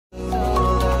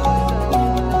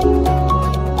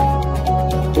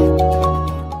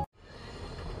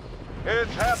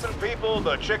people,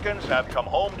 the chickens have come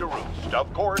home to roost.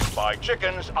 Of course, by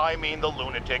chickens, I mean the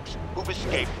lunatics who've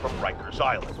escaped from Rikers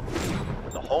Island.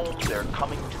 The home they're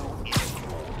coming to is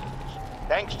yours.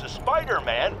 Thanks to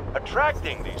Spider-Man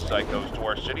attracting these psychos to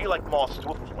our city like moths to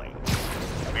a flame.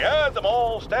 We had them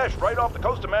all stashed right off the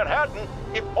coast of Manhattan,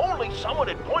 if only someone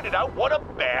had pointed out what a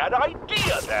bad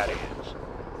idea that is.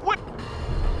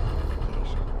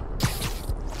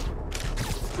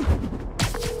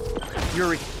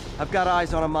 Yuri, I've got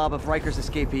eyes on a mob of Rikers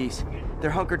escapees. They're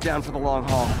hunkered down for the long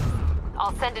haul.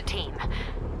 I'll send a team.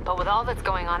 But with all that's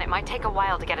going on, it might take a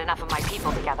while to get enough of my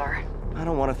people together. I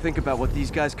don't want to think about what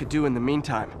these guys could do in the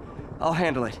meantime. I'll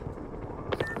handle it.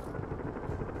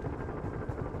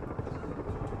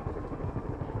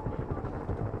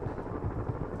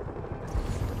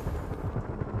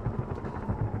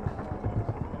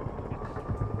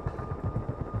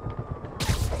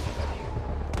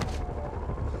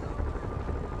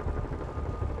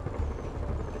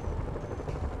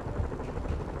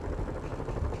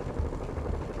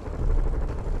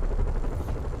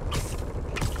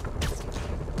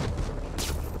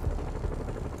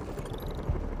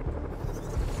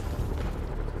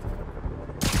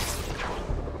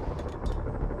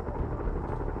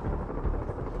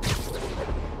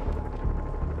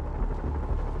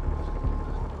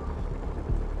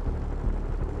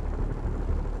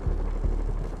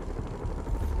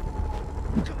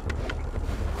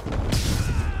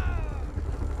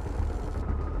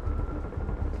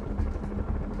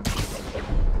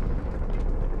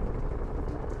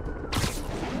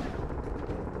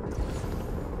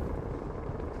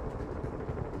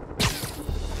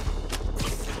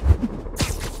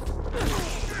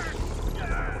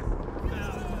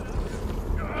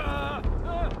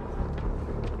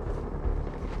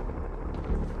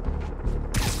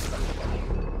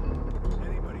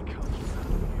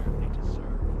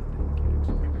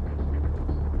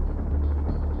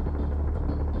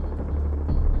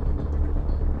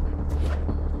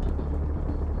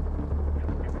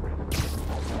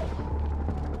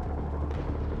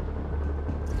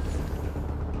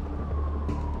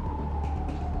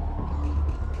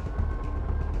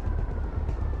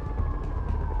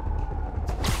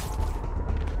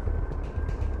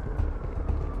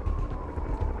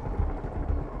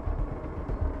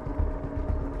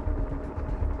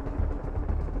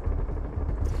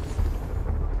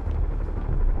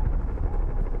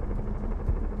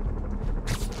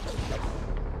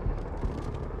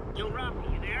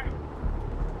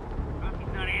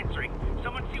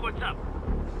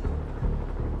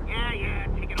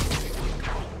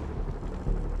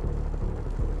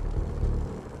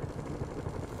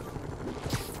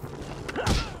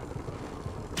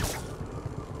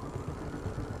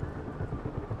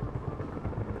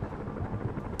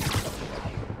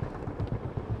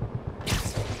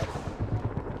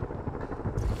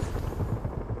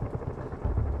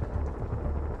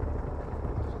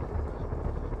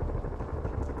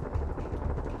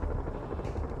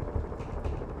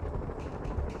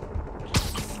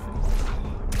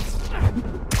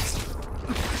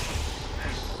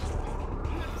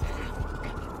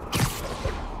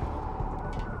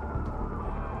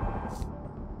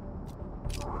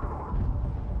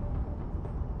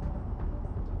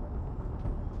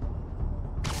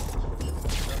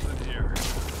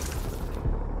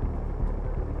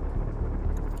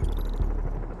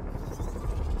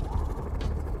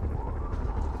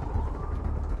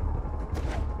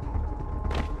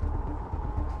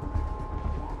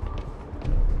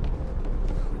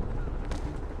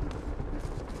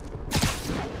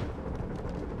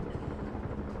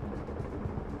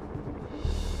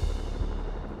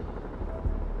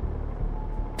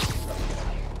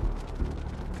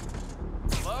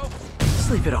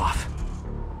 Sleep it off.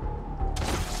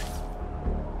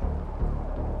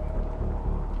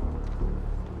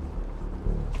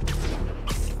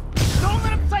 Don't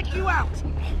let him psych you out!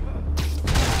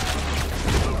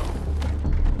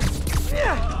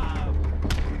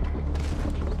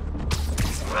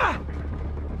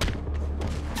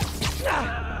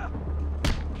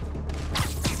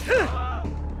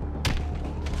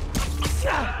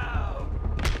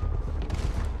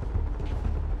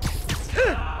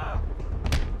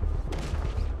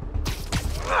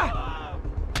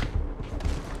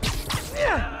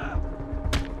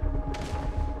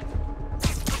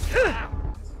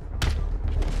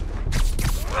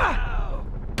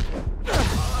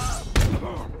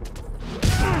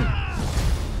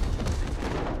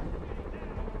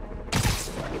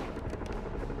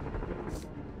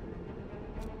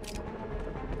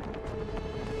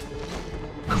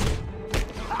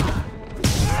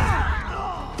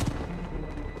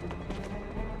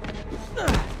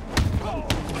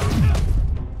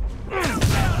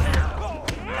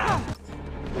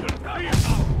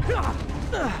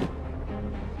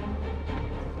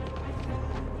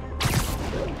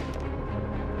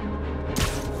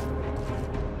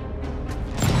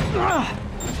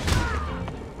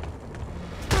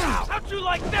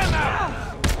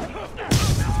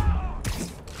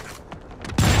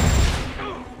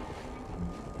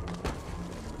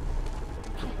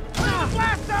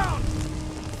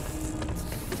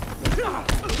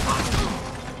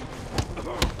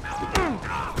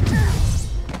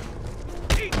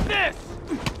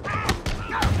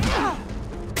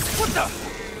 What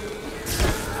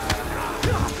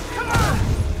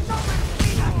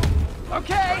the?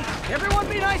 Okay, everyone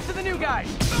be nice to the new guys.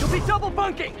 You'll be double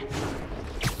bunking.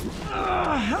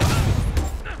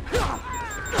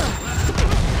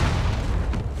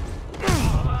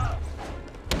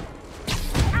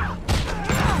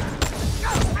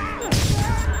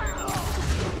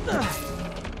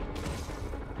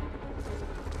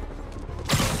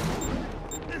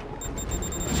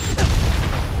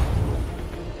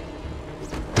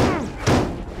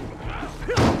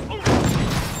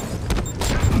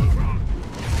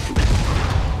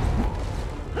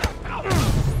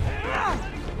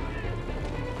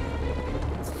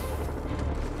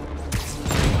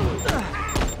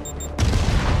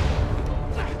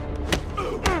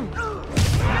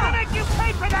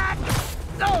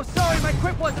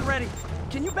 Wasn't ready.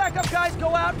 Can you back up, guys?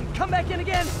 Go out and come back in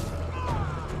again?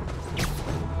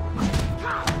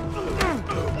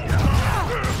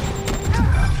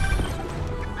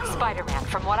 Spider-Man,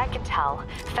 from what I can tell,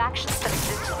 factions that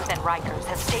existed within Rikers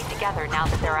have stayed together now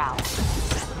that they're out.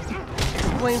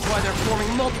 Explains why they're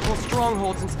forming multiple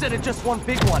strongholds instead of just one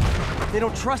big one. They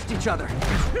don't trust each other.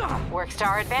 Works to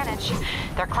our advantage.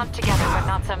 They're clumped together, but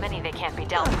not so many they can't be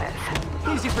dealt with.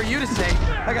 Easy for you to say.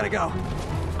 I gotta go.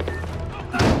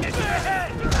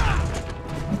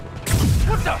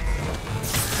 What the?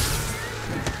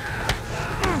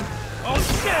 Oh,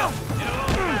 shit!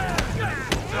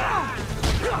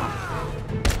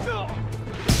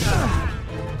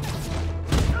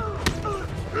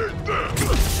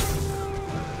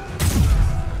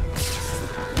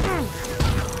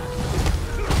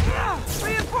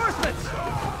 Reinforcements!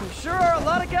 There sure are a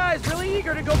lot of guys really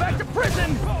eager to go back to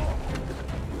prison!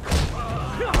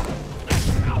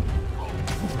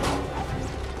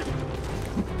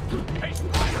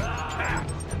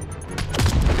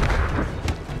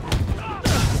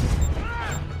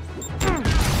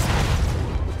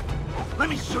 Let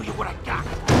me show you what I got.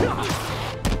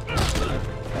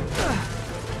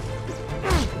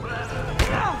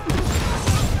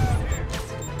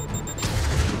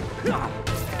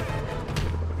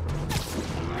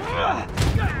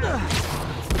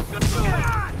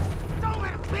 Don't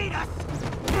let him beat us.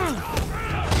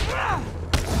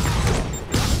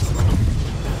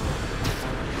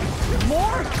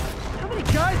 More? How many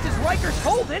guys does Rikers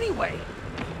hold anyway?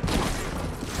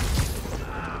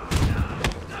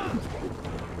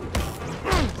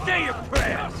 Say your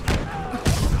prayers!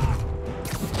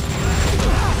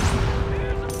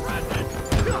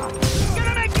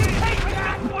 Gonna make you pay for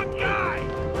that one guy!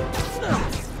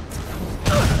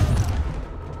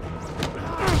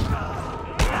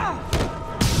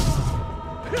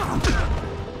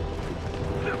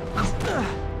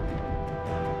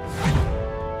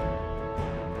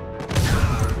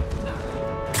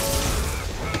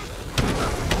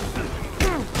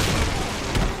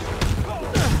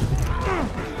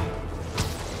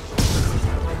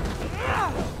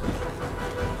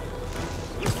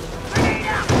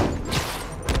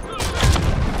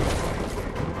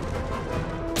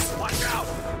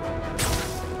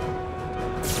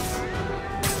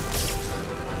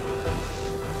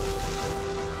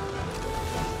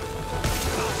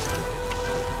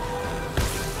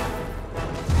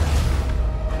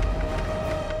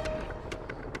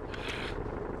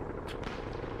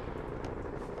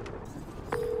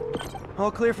 All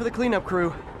clear for the cleanup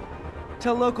crew.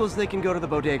 Tell locals they can go to the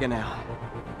bodega now.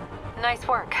 Nice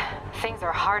work. Things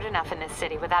are hard enough in this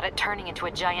city without it turning into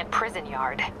a giant prison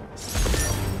yard.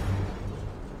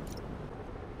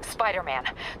 Spider-Man,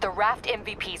 the Raft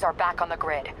MVPs are back on the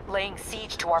grid, laying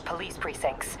siege to our police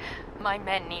precincts. My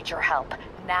men need your help,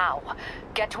 now.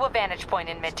 Get to a vantage point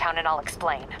in Midtown and I'll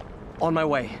explain. On my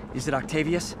way. Is it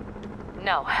Octavius?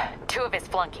 No, 2 of his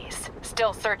flunkies,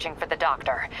 still searching for the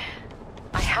doctor.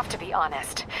 I have to be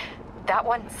honest, that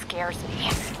one scares me.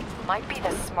 Might be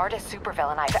the smartest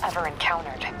supervillain I've ever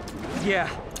encountered. Yeah,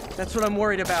 that's what I'm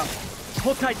worried about.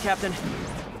 Hold tight, Captain.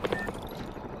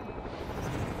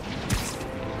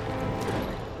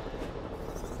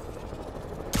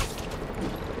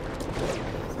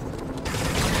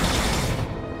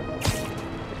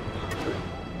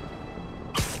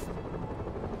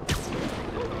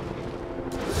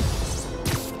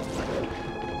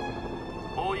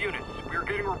 All units, we're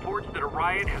getting reports that a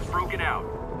riot has broken out.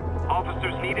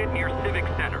 Officers needed near Civic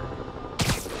Center.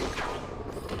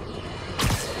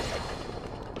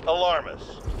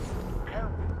 Alarmists.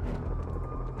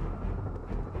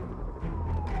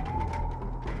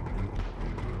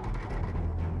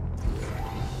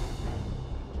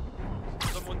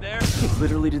 Someone there?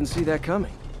 Literally didn't see that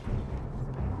coming.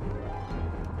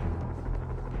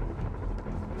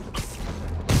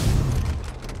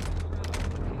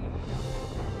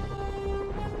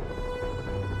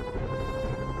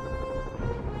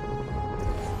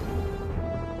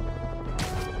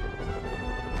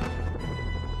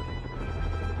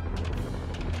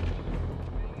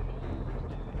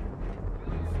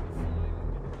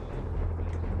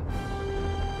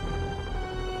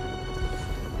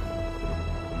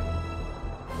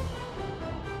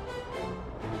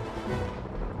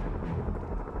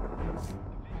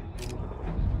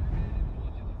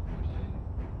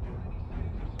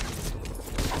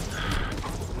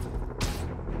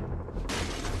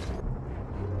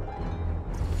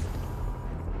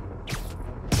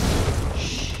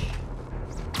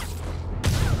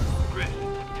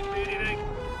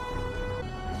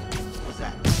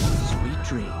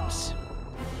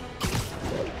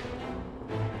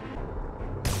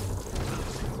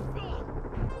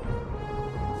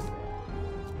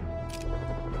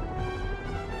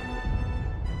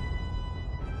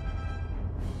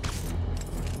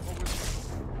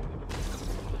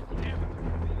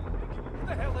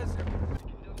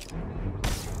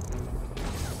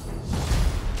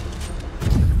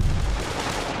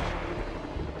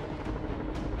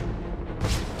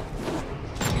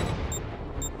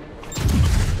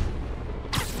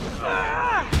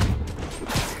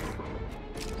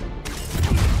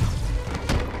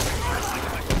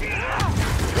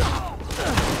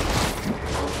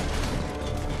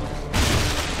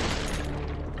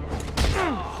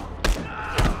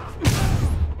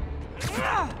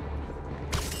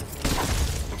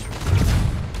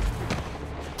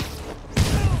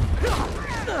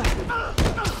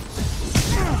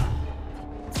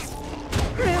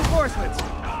 reinforcements.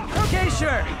 Okay,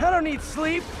 sure. I don't need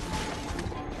sleep.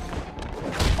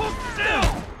 Hold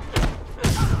still!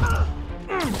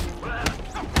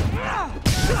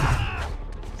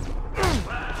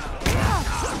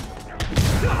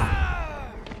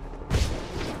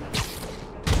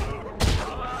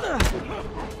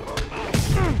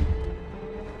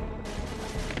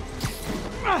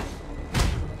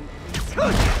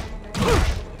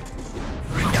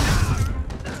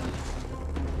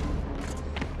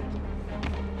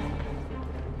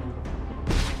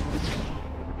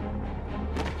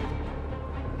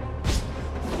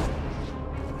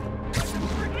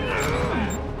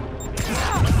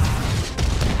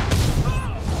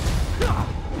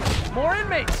 More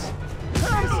inmates!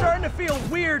 I'm starting to feel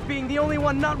weird being the only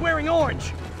one not wearing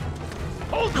orange.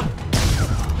 Hold them!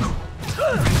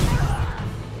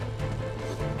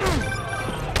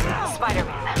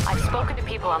 Spider-Man, I've spoken to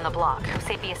people on the block who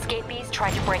say the escapees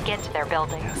tried to break into their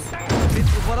buildings. This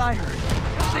is what I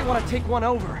heard. They want to take one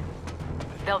over.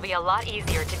 They'll be a lot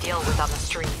easier to deal with on the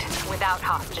street, without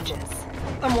hostages.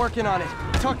 I'm working on it.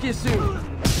 Talk to you soon.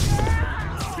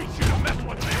 Teach you to mess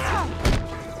with me!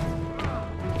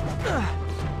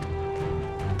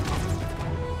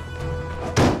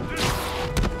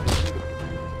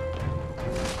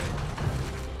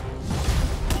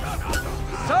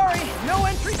 Sorry, no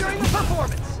entry during the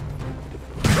performance.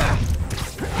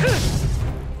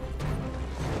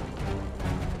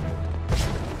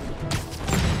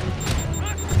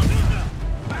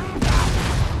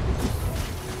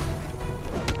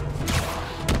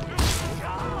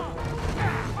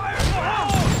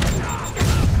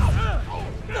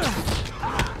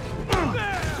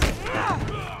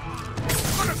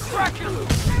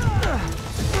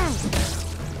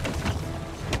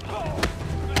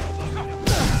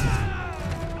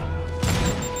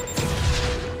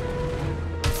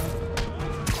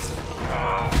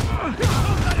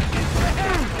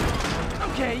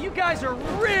 Okay, you guys are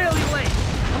really late.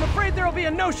 I'm afraid there'll be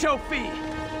a no-show fee.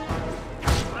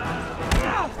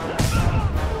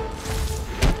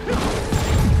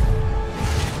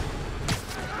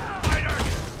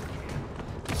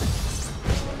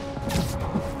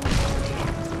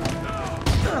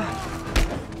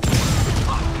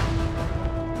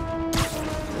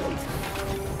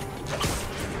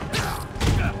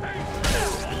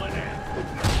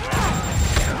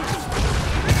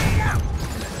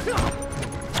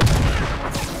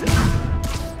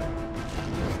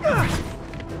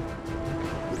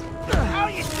 How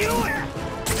you doing?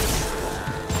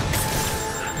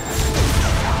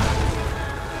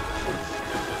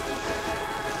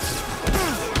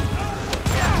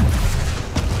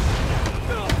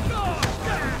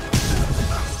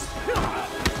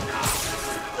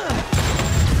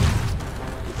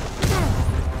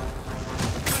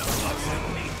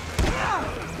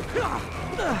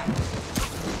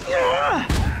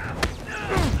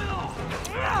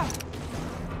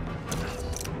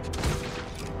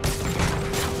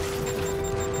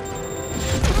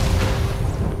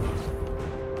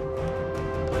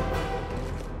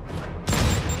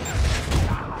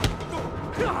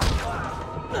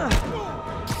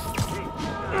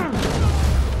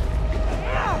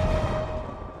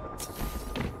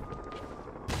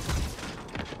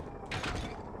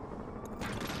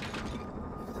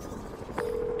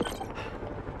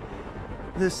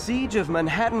 The siege of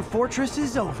Manhattan Fortress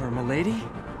is over, milady.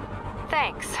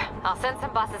 Thanks. I'll send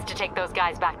some buses to take those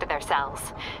guys back to their cells.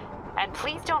 And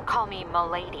please don't call me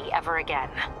Milady ever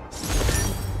again.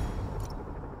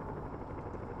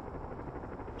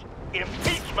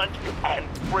 Impeachment and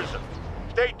prison.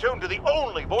 Stay tuned to the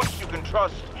only voice you can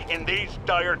trust in these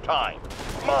dire times.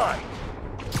 Mine.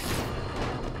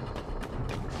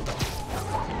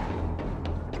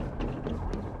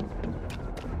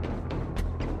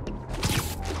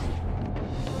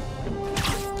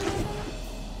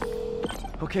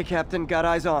 Okay, Captain, got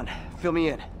eyes on. Fill me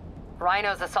in.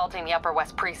 Rhino's assaulting the Upper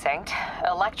West Precinct.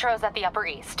 Electro's at the Upper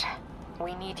East.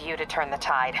 We need you to turn the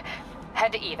tide.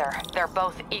 Head to either. They're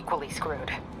both equally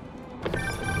screwed.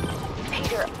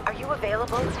 Peter, are you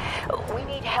available? We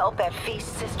need help at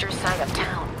Feast's sister side of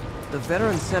town. The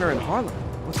Veterans Center in Harlem.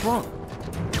 What's wrong?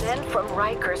 Men from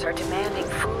Rikers are demanding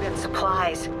food and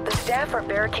supplies. The staff are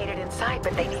barricaded inside,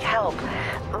 but they need help.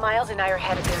 Miles and I are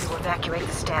headed there to evacuate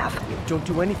the staff. Don't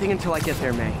do anything until I get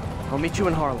there, May. I'll meet you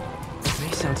in Harlem.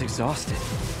 May sounds exhausted.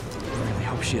 I really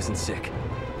hope she isn't sick.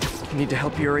 I need to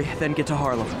help Yuri, then get to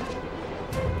Harlem.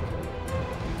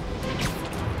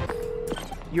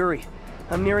 Yuri,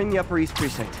 I'm nearing the Upper East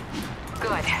Precinct.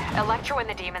 Good. Electro and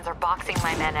the demons are boxing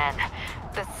my men in.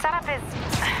 The setup is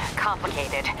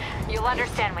complicated. You'll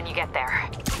understand when you get there.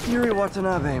 Yuri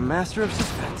Watanabe, master of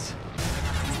suspense.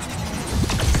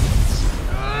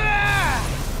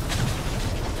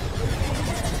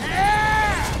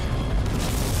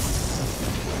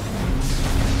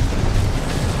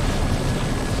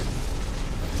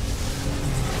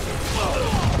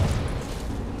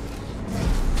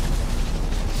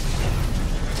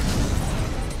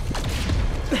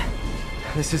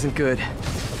 This isn't good.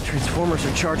 Transformers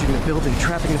are charging the building,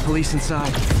 trapping the police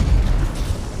inside.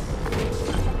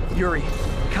 Yuri,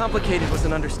 complicated was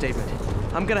an understatement.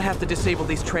 I'm gonna have to disable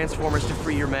these transformers to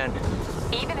free your men.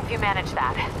 Even if you manage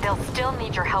that, they'll still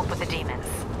need your help with the demons.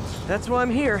 That's why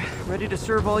I'm here, ready to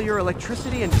serve all your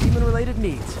electricity and demon-related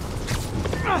needs.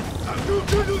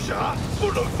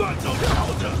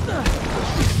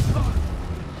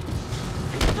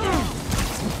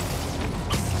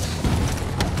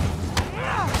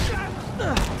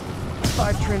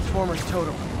 5 transformers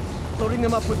total. Loading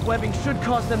them up with webbing should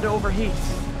cause them to overheat.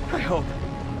 I hope.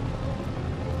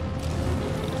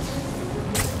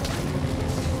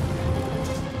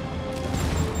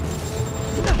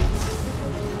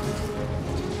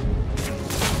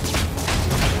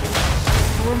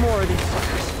 Four more of these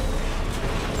fuckers.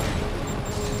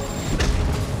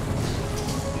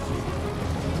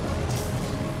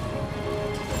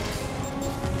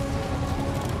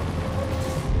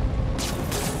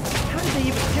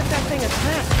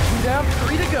 Down,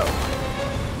 3 to go.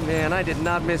 Man, I did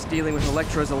not miss dealing with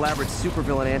Electro's elaborate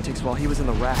supervillain antics while he was in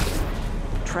the raft.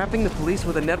 Trapping the police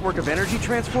with a network of energy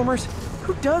transformers?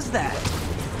 Who does that?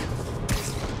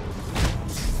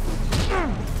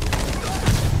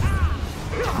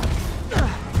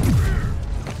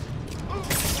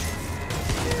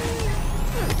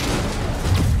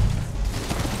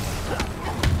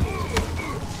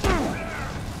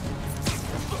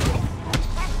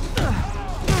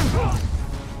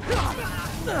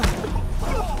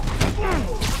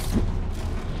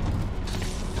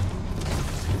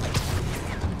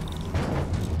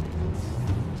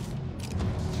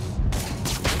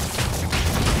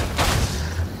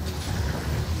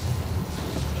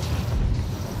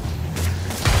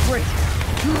 Great.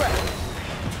 2 left.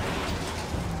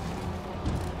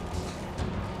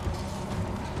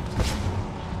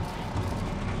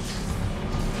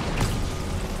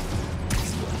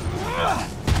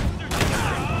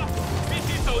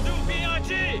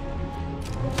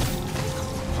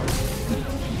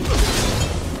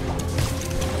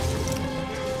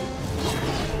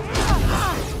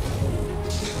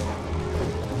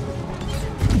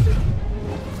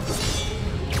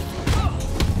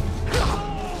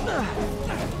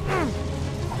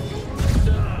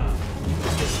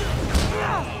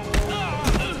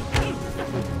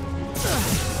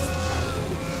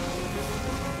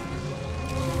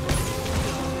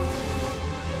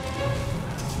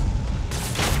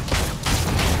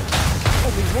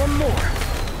 One more.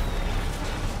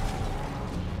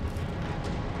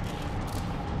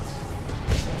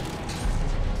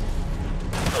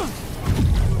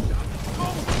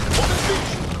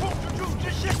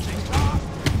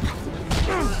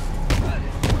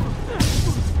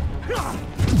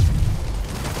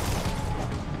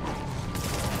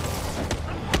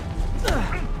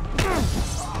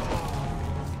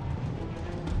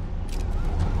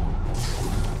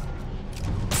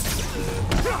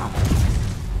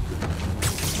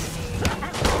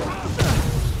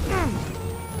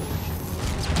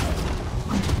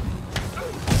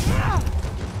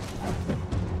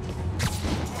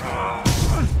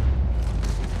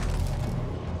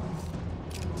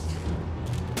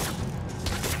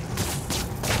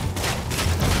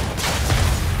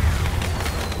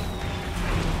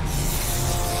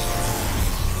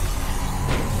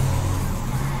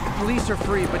 Police are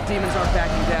free, but demons aren't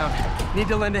backing down. Need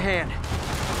to lend a hand.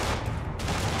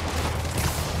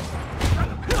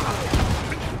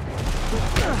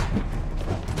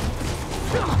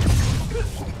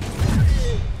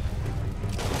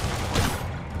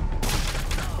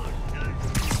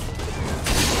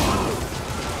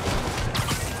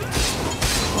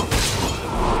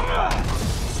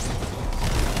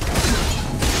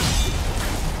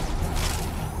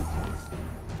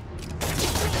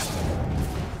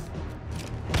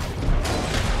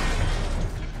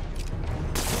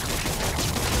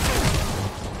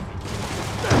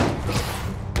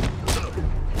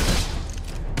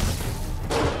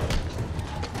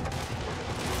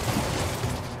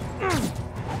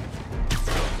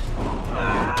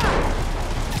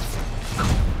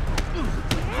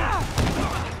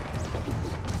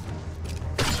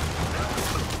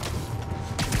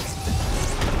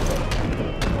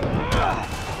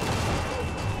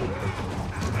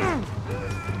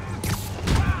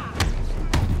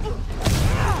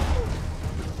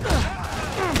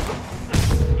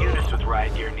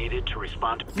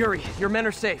 respond. Yuri, your men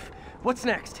are safe. What's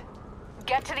next?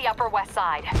 Get to the Upper West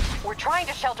Side. We're trying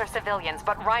to shelter civilians,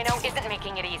 but Rhino isn't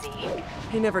making it easy.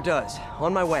 He never does.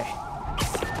 On my way.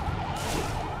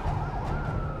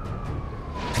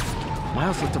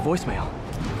 Miles left a voicemail.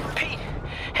 Pete!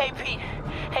 Hey, Pete.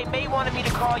 Hey, May wanted me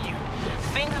to call you.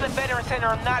 Things in the Veteran Center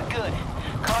are not good.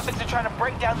 Convicts are trying to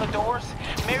break down the doors.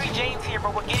 Mary Jane's here,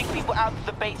 but we're getting people out of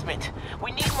the basement.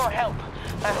 We need more help.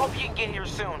 I hope you can get here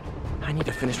soon. I need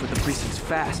to finish with the precincts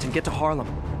fast and get to Harlem.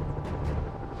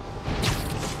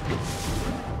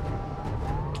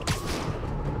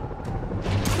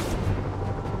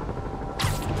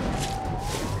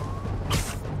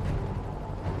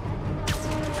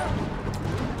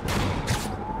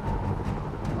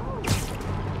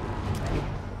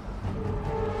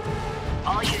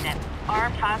 All units,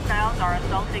 armed hostiles are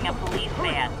assaulting a police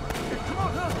van.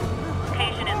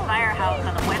 Location is Firehouse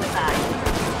on the west side.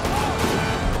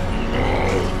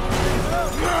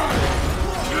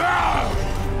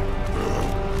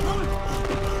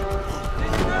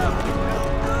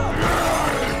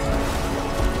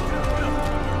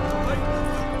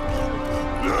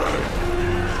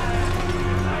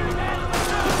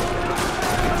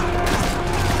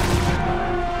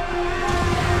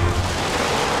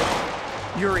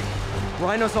 Yuri,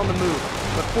 Rhino's on the move,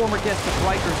 but former guests of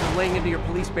Rikers are laying into your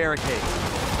police barricades.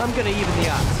 I'm gonna even the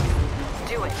odds.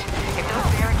 Do it. If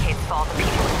those barricades fall, the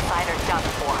people inside are done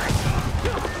for.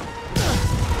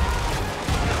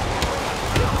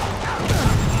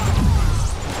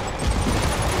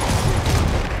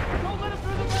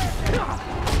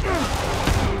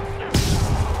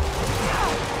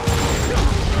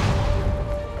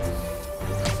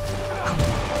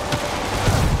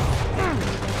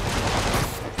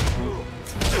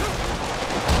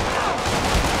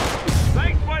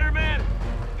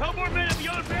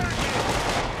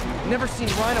 Never seen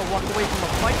Rhino walk away from a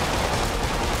fight.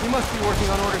 He must be working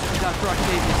on orders from Dr.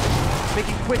 Octavius,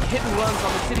 making quick hit and runs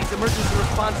on the city's emergency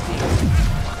response teams.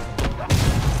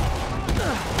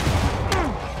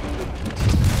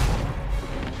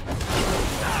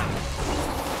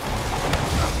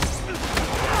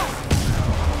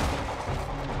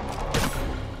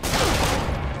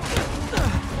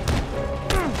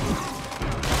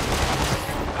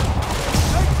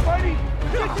 Hey, Spidey!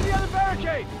 Get to the other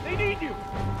barricade! They need you!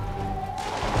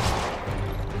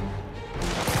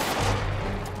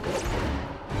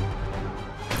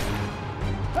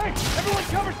 Hey, everyone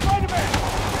cover Spider-Man!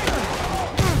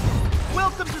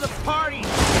 Welcome to the party!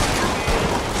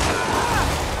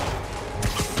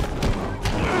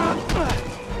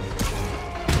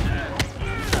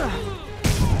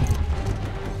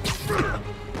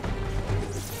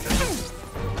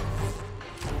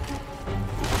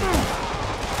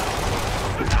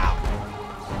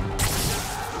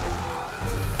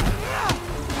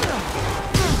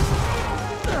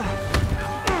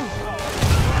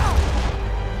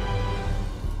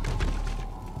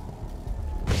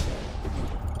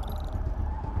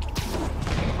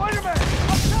 Spider-Man!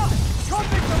 Up top!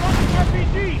 Convicts are launching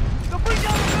RPGs! They'll bring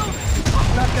down the building!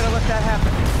 Not gonna let that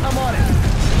happen. I'm on it.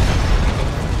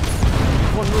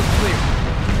 One roof clear.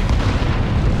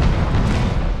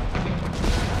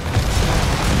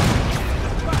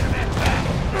 Spider-Man's back!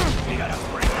 We gotta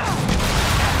bring him out!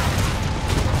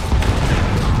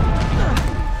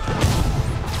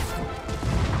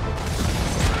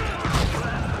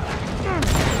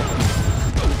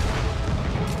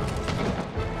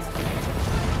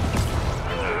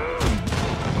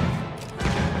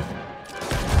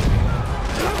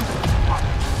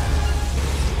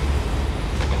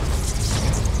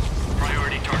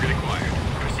 Priority target acquired.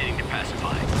 Proceeding to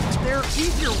pacify. There are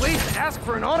easier ways to ask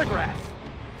for an autograph.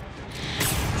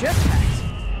 Jetpacks?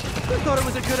 Who thought it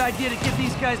was a good idea to give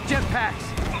these guys jetpacks?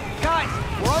 Guys,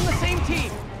 we're on the same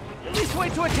team. At least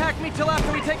wait to attack me till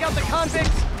after we take out the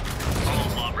convicts. All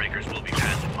lawbreakers will be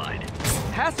pacified.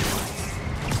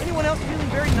 Pacified? Anyone else feeling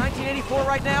very 1984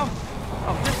 right now?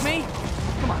 Oh, just me?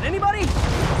 Come on, anybody?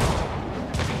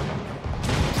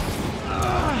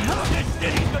 This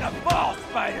city's gonna fall,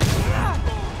 Spider!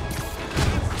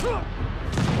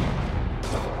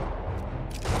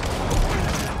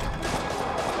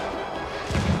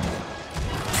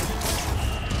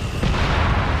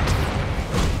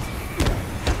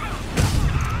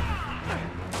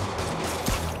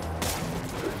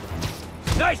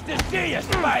 Nice to see you,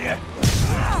 Spider!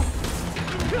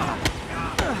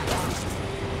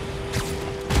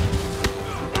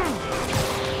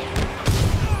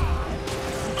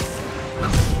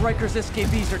 Riker's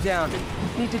SKBs are down.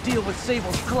 Need to deal with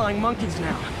Sable's clawing monkeys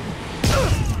now.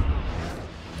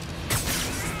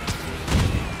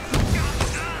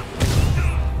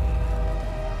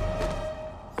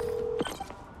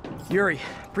 Yuri,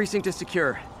 precinct is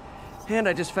secure. And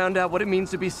I just found out what it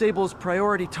means to be Sable's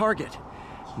priority target.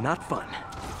 Not fun.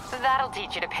 That'll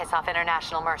teach you to piss off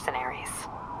international mercenaries.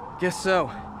 Guess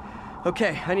so.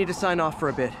 Okay, I need to sign off for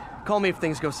a bit. Call me if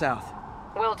things go south.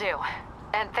 Will do.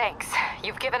 And thanks.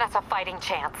 You've given us a fighting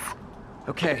chance.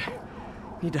 Okay.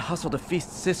 Need to hustle to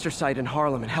Feast's sister site in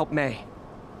Harlem and help May.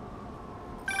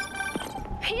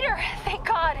 Peter, thank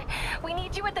God. We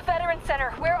need you at the Veterans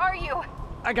Center. Where are you?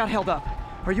 I got held up.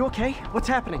 Are you okay? What's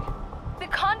happening? The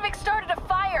convicts started a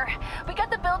fire. We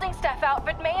got the building staff out,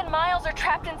 but May and Miles are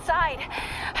trapped inside.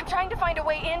 I'm trying to find a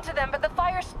way into them, but the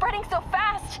fire's spreading so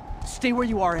fast. Stay where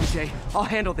you are, MJ. I'll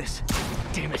handle this.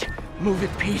 Damn it. Move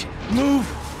it, Pete. Move!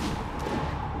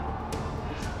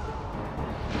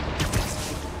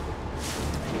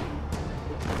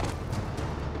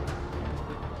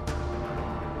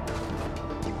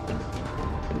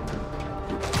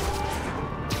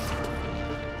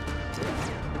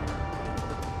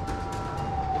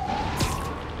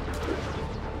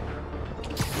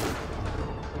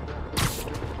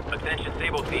 Attention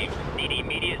Sable teams. Need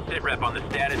immediate sitrep on the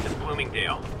status of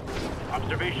Bloomingdale.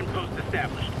 Observation post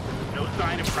established. No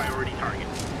sign of priority target.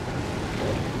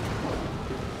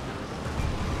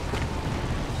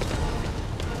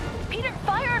 Peter,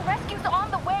 fire and rescue's on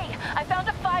the way. I found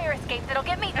a fire escape that'll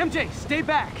get me... MJ, stay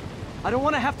back! I don't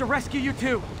want to have to rescue you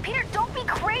too! Peter, don't be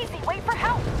crazy. Wait for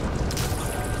help.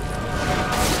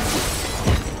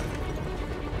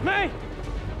 May!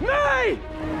 May!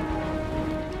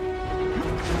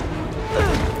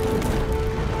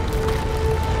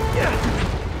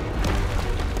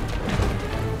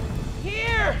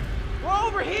 Here! We're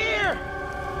over here!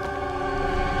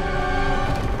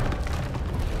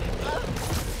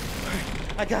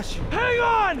 I got you. Hang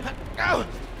on! Ow!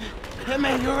 Hey,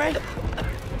 man, you alright?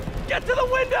 Get to the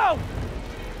window!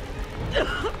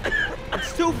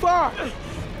 It's too far.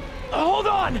 Hold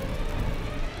on!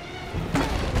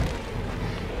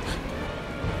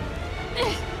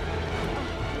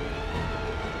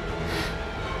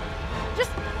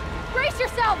 Just brace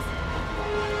yourselves.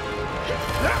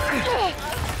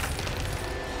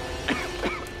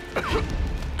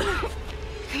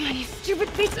 Come on, you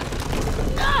stupid piece of...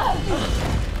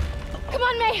 Come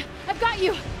on, May. I've got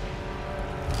you.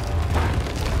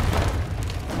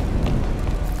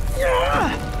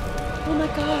 Oh my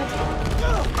God.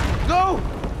 Go!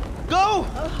 Go!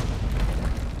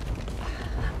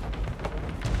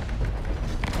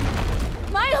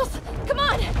 Miles, come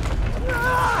on. No.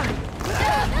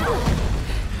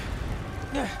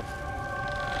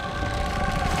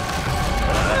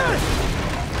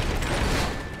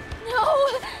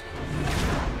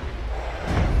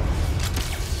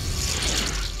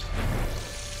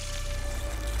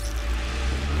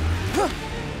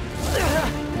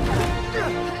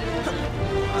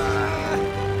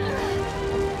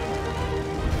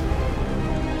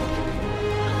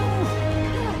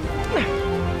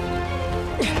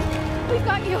 We've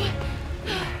got you.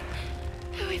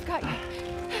 We've got you.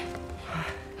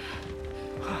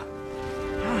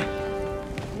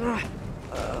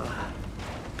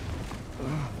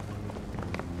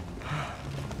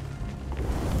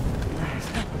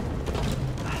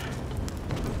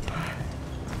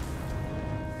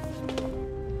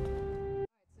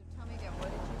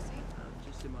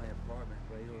 Just in my apartment,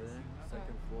 right over there,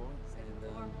 second floor, and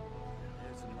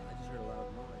I just heard a loud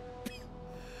noise.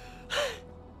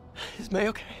 Is May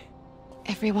okay?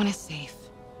 Everyone is safe.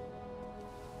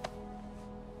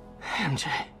 MJ,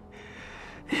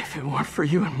 if it weren't for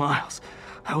you and Miles,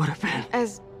 I would have been...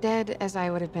 As dead as I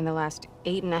would have been the last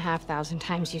 8,500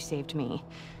 times you saved me.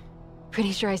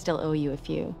 Pretty sure I still owe you a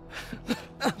few.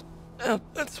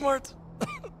 That's smart.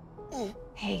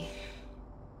 Hey.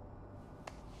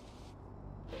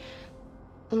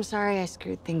 I'm sorry I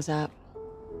screwed things up.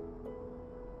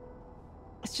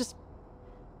 It's just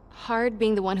hard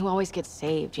being the one who always gets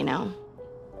saved, you know?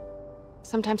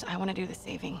 Sometimes I want to do the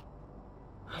saving.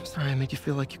 I'm sorry I made you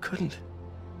feel like you couldn't.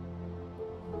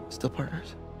 Still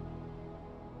partners?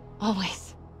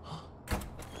 Always.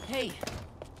 Hey.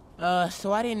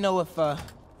 So I didn't know if,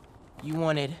 you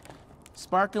wanted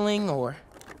sparkling or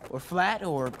flat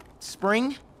or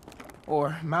spring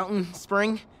or mountain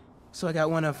spring. So I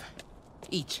got one of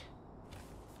each.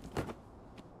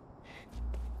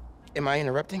 Am I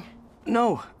interrupting?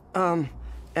 No.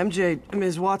 MJ,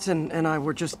 Ms. Watson, and I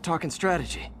were just talking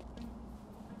strategy.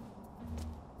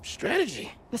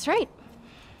 Strategy? That's right.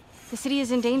 The city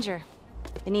is in danger.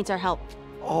 It needs our help.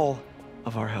 All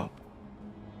of our help.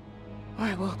 All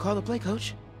right, well, call the play,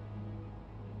 coach.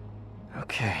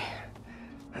 Okay.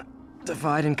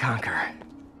 Divide and conquer.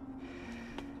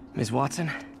 Ms. Watson,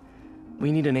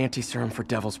 We need an anti-serum for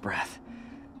Devil's Breath.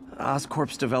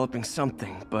 Oscorp's developing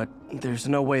something, but there's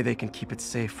no way they can keep it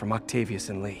safe from Octavius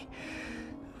and Lee.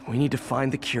 We need to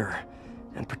find the cure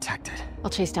and protect it.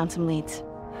 I'll chase down some leads.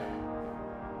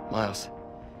 Miles,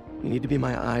 you need to be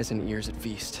my eyes and ears at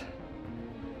Feast.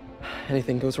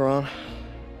 Anything goes wrong,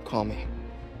 call me.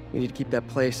 We need to keep that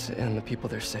place and the people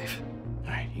there safe.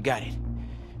 All right, you got it.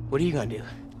 What are you gonna do?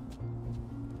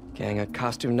 Gang of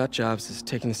costume nutjobs is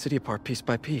taking the city apart piece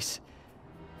by piece.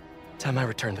 Time I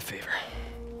return the favor.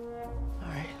 All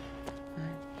right.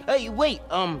 Hey, wait,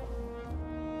 how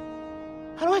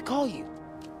do I call you?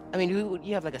 I mean, do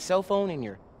you have like a cell phone in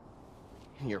your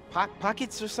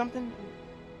pockets or something?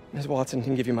 Ms. Watson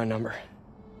can give you my number.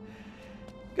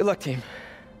 Good luck, team.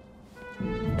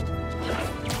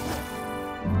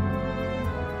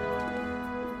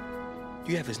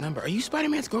 You have his number. Are you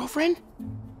Spider-Man's girlfriend?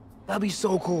 That'd be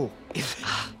so cool.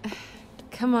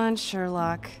 Come on,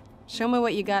 Sherlock. Show me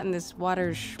what you got in this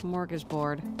water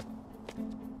smorgasbord.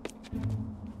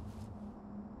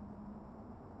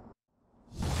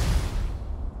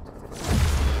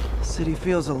 City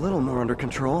feels a little more under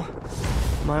control.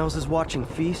 Miles is watching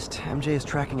Feast, MJ is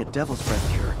tracking a Devil's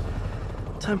Breath cure.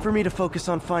 Time for me to focus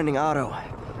on finding Otto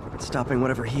and stopping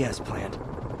whatever he has planned.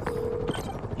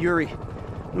 Yuri,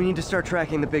 we need to start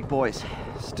tracking the big boys.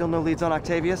 Still no leads on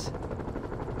Octavius?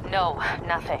 No,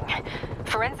 nothing.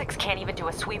 Forensics can't even do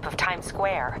a sweep of Times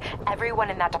Square. Everyone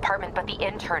in that department but the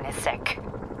intern is sick.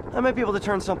 I might be able to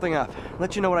turn something up.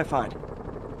 Let you know what I find.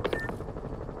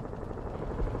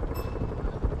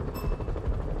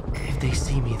 If they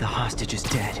see me, the hostage is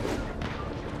dead.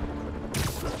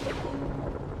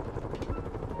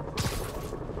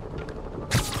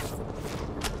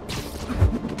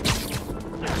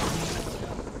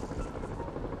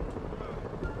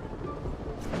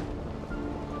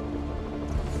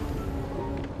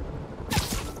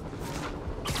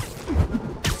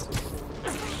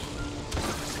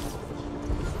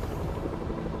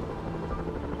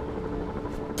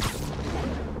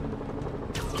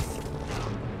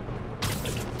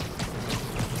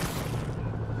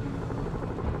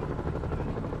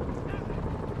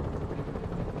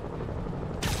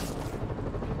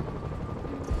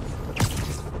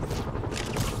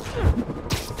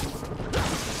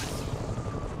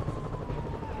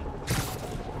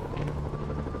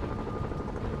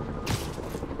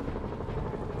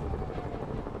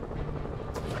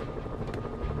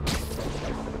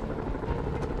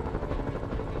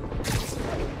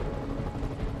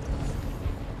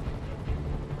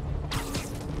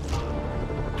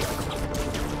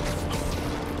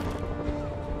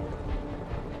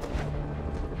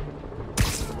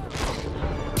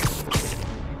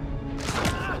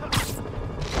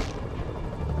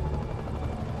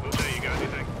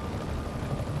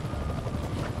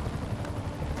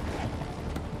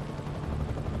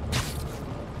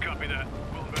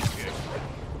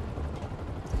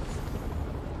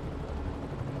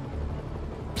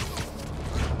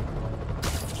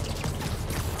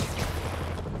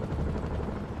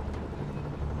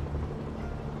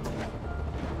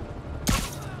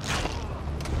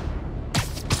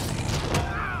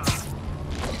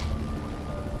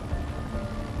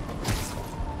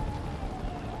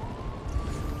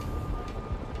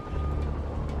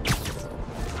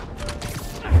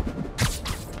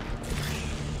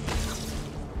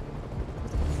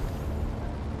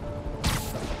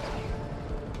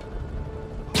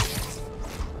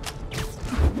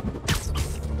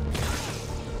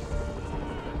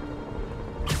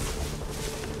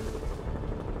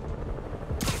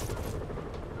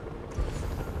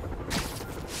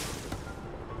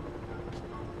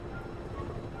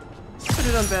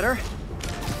 Could have done better.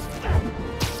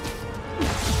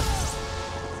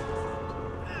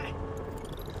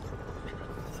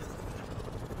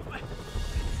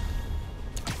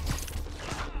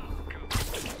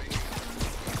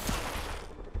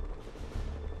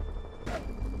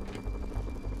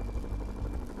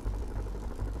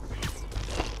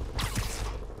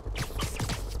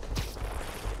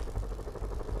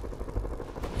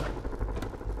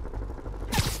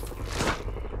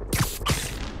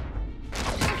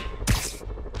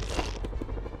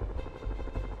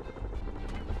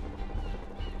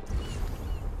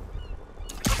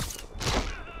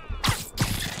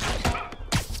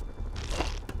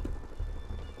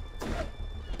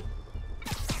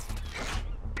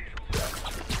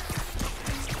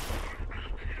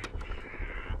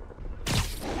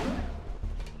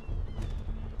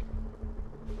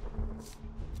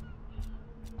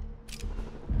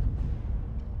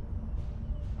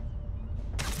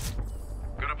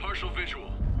 Partial visual.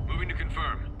 Moving to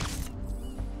confirm.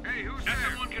 Hey, who's there?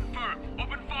 SM1 confirmed.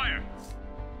 Open fire.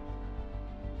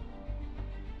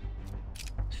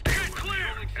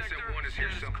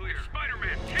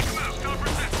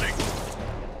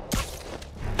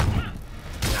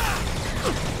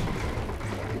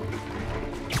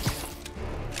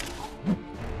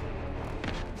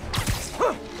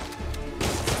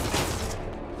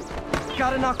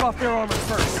 knock off their armor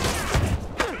first.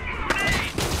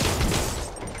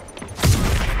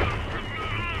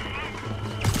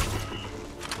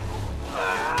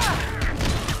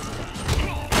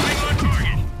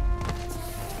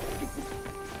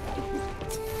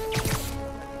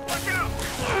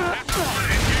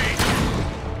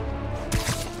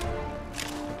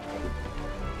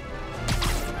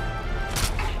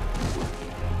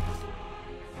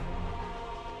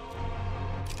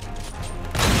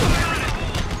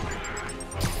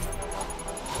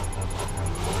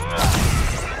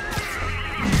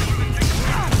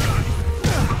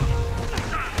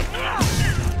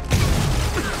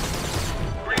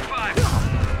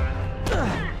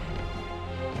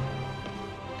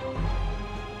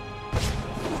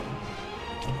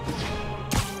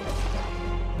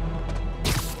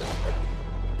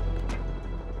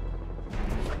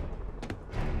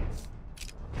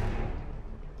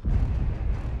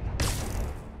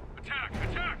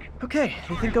 Okay,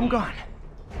 they think I'm gone.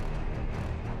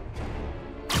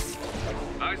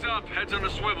 Eyes up, heads on a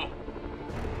swivel.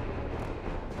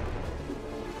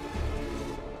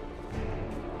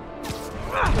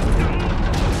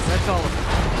 That's all of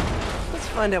them. Let's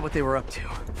find out what they were up to.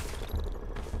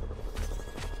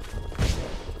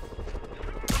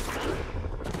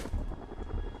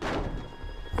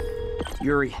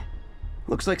 Yuri,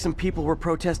 looks like some people were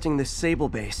protesting this Sable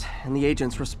base, and the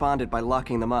agents responded by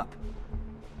locking them up.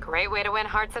 Great way to win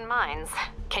hearts and minds.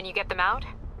 Can you get them out?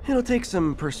 It'll take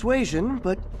some persuasion,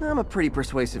 but I'm a pretty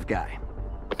persuasive guy.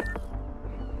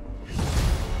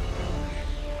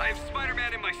 I have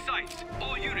Spider-Man in my sights.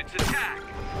 All units attack.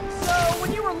 So,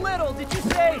 when you were little, did you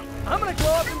say, I'm gonna grow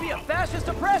up and be a fascist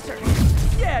oppressor?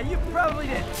 Yeah, you probably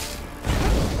did.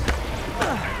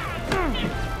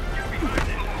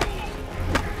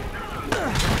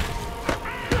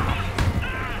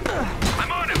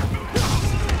 I'm on him.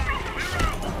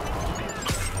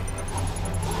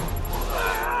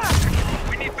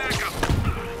 We need backup.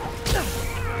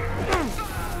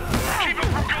 Keep him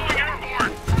from going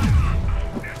airborne.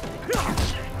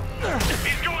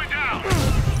 He's going down.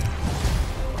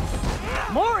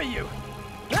 More of you!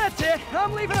 That's it!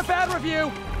 I'm leaving a bad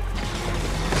review!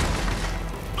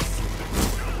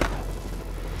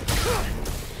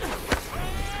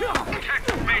 Protect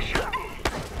mission.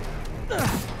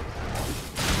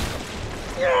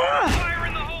 Fire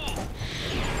in the hole.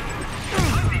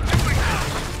 How's he doing that?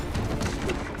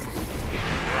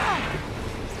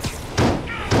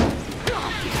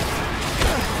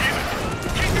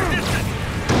 Keep your distance.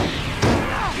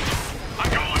 I'm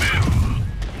going in.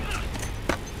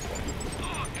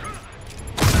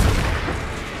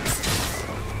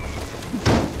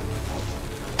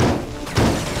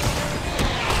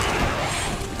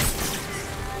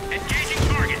 Engaging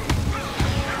target.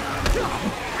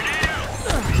 Grenade out.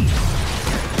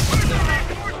 Where's the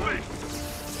reinforcement?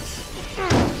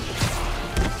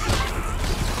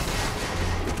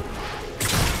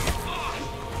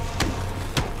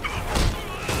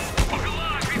 Look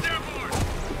alive, he's airborne.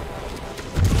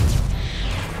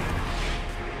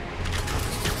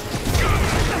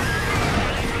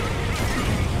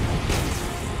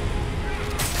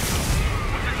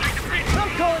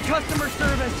 I'm calling customer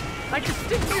service! I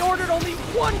distinctly ordered only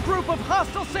one group of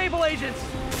hostile Sable agents!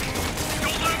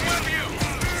 Don't let him whip you.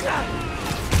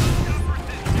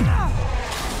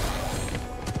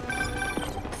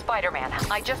 Spider-Man,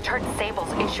 I just heard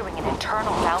Sable's issuing an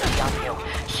internal bounty on you.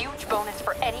 Huge bonus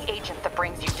for any agent that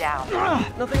brings you down.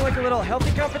 Nothing like a little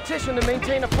healthy competition to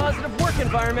maintain a positive work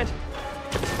environment.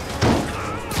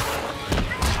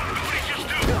 What did you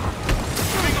just do?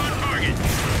 Moving on target.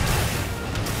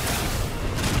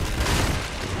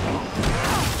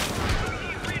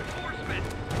 Reinforcement.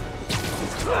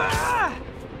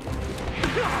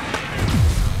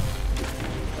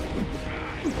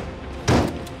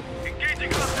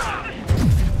 Engaging hostile.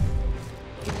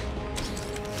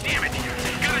 Damn it!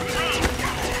 Got it through.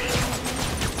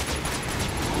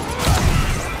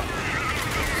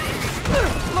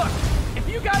 Look!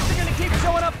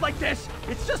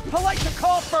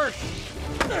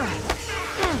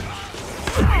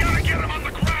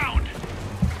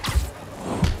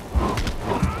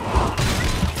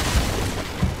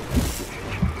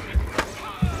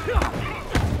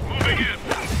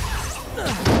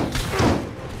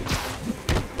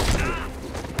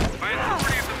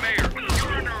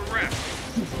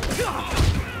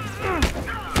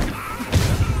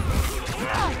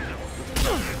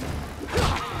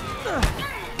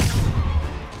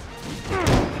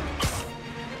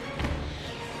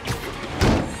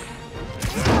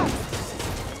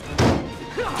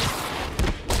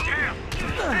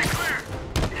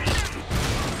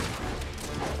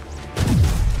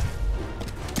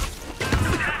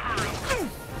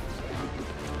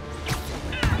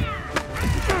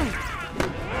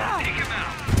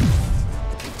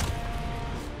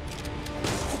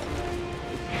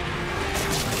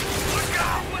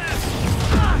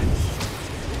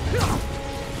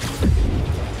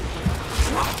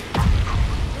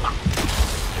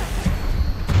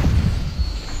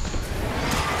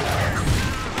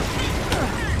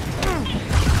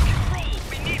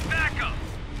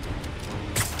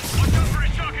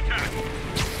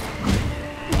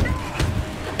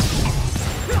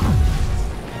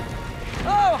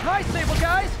 Hi, Sable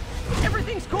guys!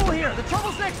 Everything's cool here. The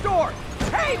trouble's next door.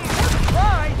 Hey,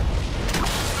 fine.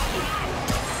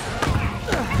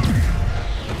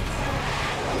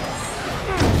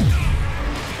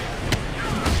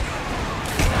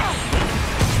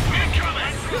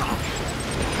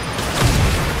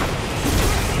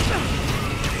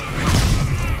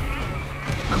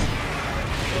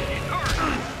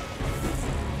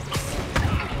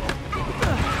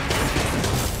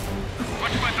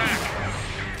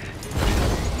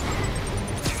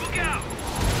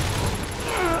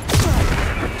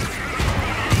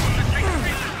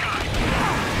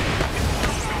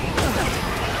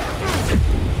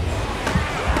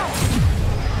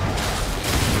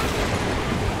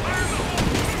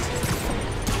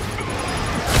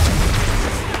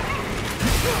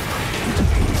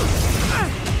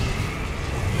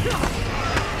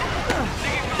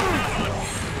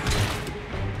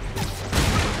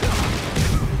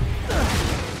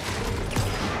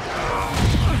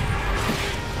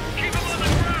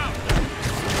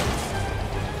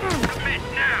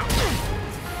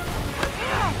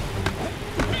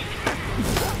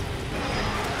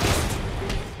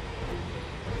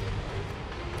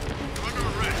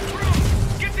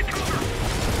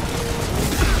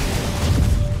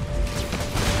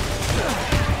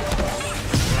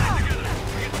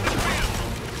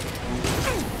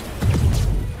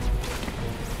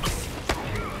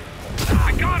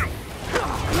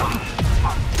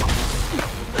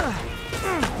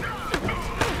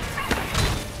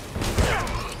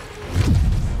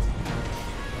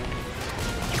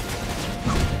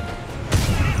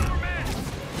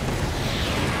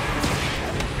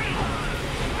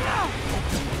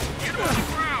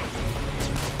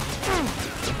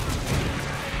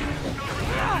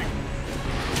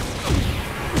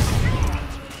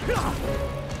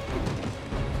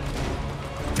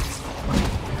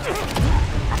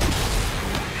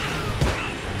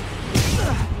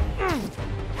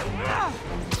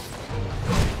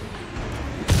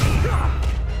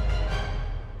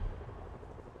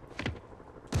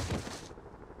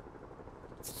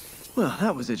 Well,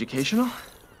 that was educational.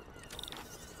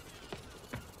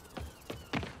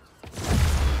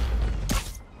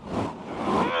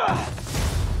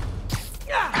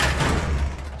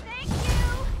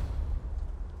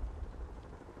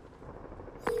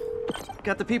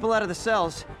 Got the people out of the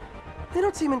cells. They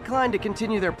don't seem inclined to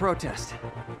continue their protest.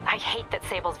 I hate that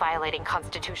Sable's violating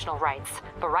constitutional rights,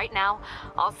 but right now,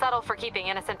 I'll settle for keeping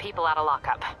innocent people out of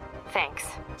lockup. Thanks.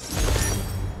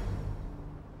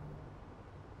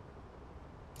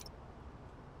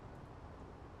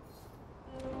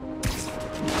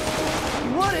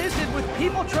 What is it with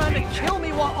people trying to kill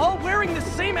me while all wearing the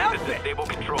same This outfit? is Stable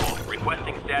Control,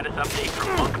 requesting status update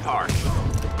from Monk Park.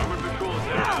 Armored patrol is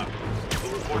set up.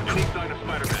 We'll report any sign of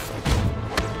Spider-Man.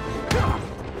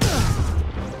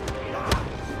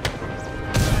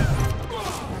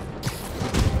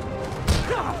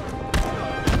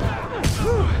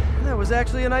 That was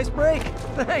actually a nice break.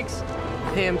 Thanks.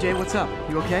 Hey, MJ, what's up?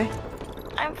 You okay?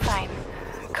 I'm fine.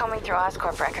 Combing through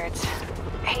Oscorp records.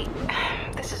 Hey,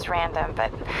 this is random,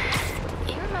 but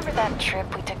you remember that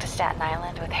trip we took to Staten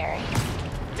Island with Harry?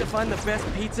 To find the best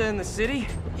pizza in the city?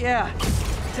 Yeah.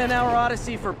 10-hour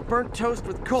odyssey for burnt toast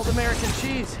with cold American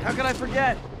cheese. How could I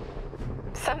forget?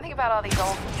 Something about all these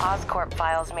old Oscorp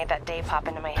files made that day pop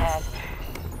into my head.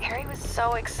 Harry was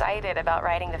so excited about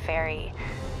riding the ferry.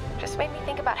 Just made me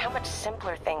think about how much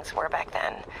simpler things were back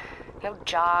then. No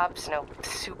jobs, no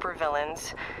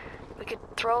supervillains. We could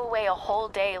throw away a whole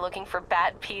day looking for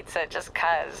bad pizza just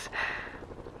 'cause.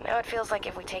 Now it feels like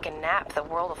if we take a nap, the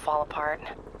world will fall apart.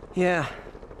 Yeah,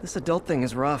 this adult thing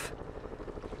is rough.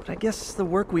 But I guess the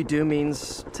work we do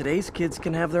means today's kids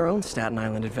can have their own Staten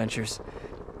Island adventures.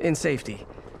 In safety.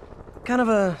 Kind of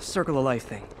a circle of life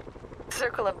thing.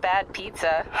 Circle of bad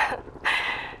pizza.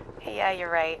 Yeah,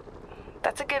 you're right.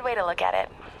 That's a good way to look at it.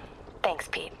 Thanks,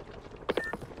 Pete.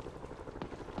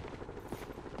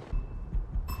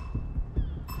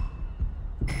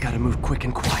 Gotta move quick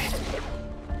and quiet.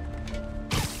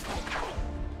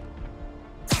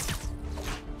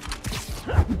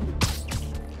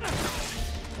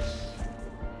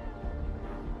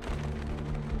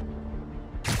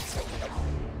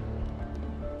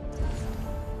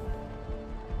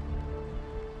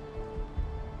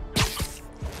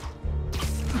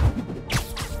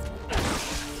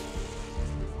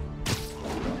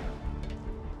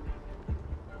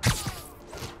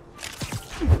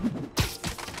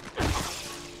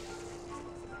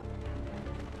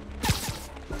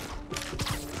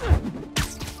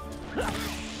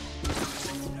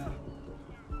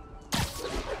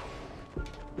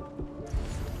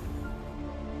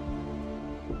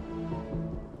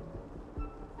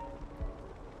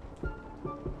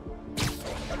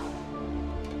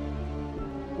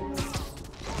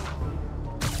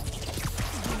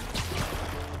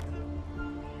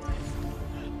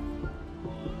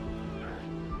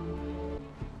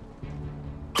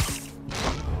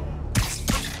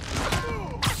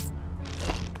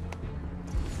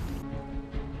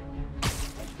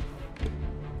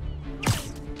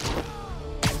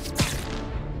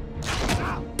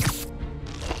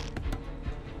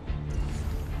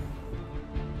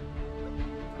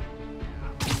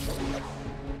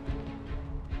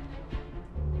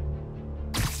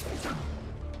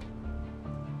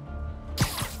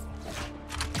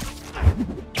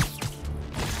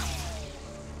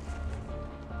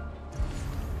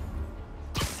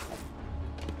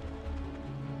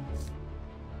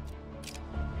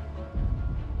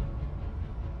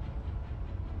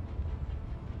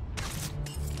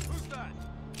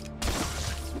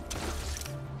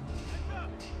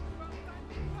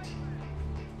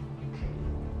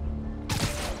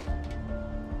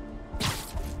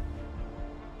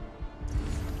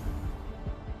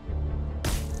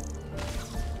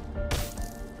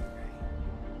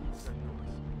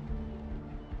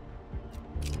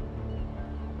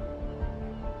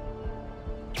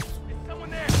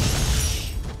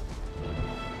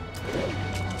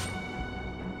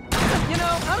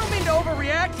 I don't mean to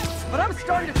overreact, but I'm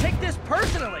starting to take this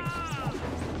personally.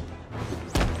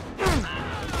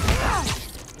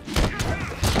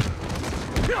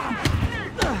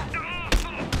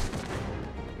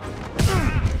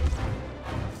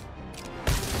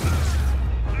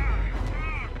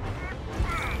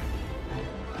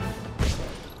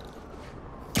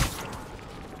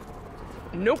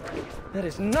 Nope, that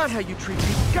is not how you treat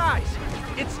these guys.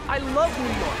 It's I love New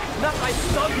York, not I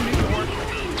thug New York.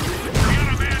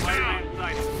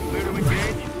 Clear to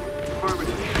engage.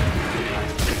 Affirmative.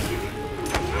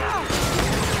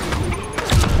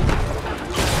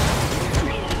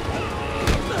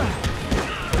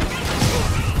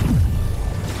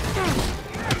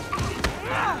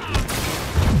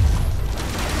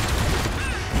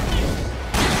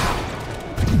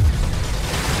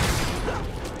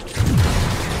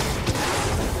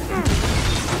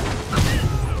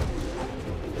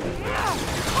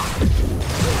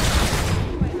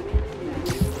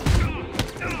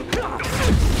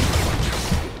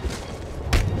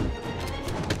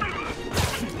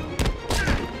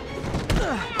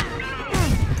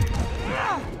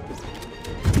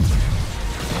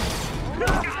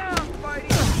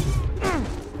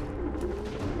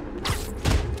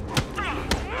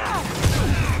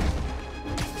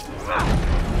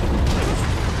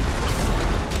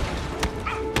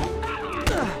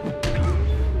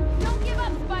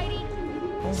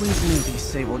 Always knew these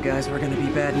Sable guys were gonna be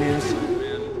bad news.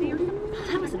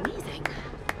 That was amazing.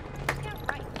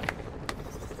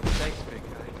 Thanks, big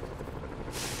guy.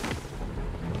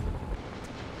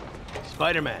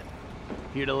 Spider-Man,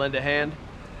 here to lend a hand?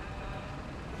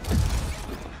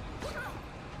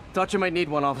 Thought you might need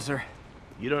one, officer.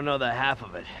 You don't know the half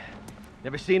of it.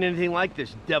 Never seen anything like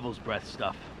this devil's breath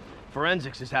stuff.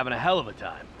 Forensics is having a hell of a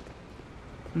time.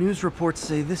 News reports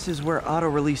say this is where Otto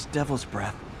released Devil's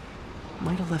Breath.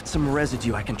 Might have left some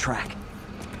residue I can track.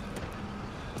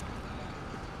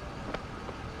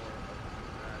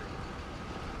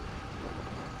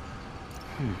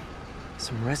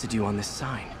 Some residue on this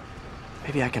sign.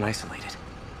 Maybe I can isolate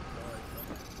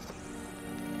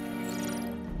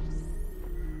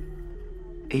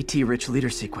it. AT-rich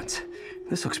leader sequence.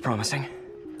 This looks promising.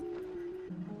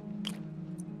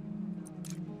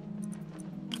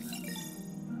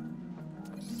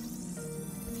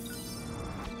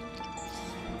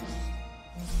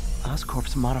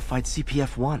 Oscorp's modified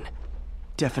CPF-1.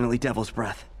 Definitely Devil's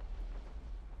Breath.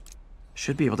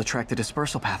 Should be able to track the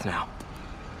dispersal path now.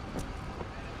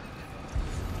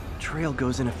 Trail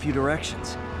goes in a few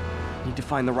directions. Need to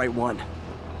find the right one.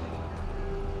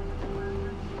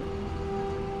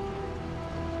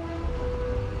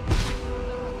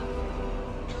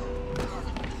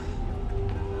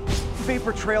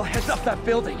 Vapor trail heads up that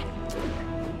building.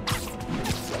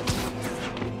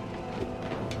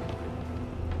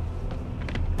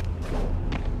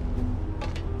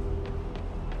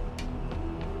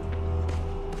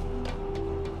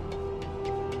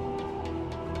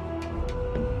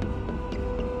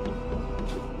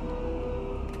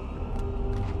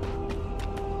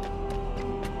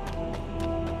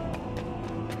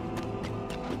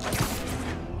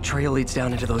 Trail leads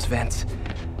down into those vents.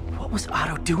 What was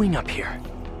Otto doing up here?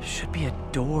 Should be a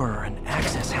door or an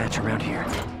access hatch around here.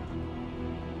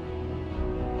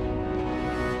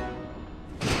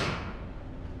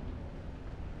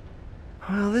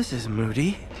 Well, this is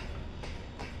moody.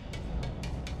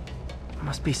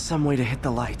 Must be some way to hit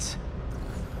the lights.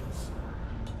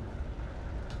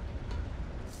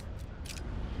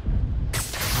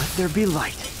 Let there be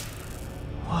light.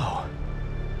 Whoa.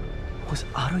 Was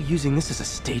Otto using this as a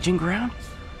staging ground?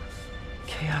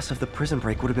 Chaos of the prison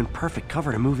break would have been perfect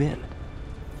cover to move in.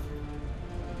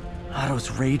 Otto's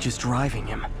rage is driving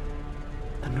him.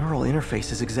 The neural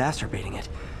interface is exacerbating it,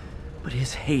 but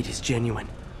his hate is genuine.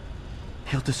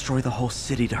 He'll destroy the whole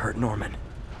city to hurt Norman.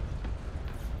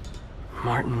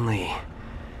 Martin Lee.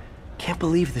 Can't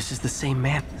believe this is the same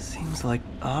man. Seems like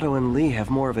Otto and Lee have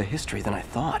more of a history than I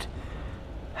thought.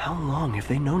 How long have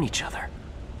they known each other?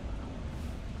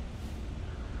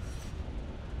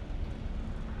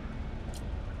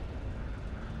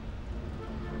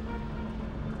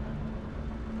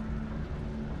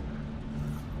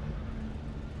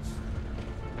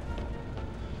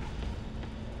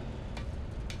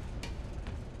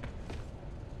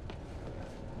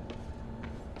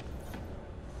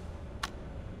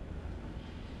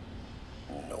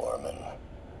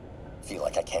 Feel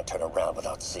like I can't turn around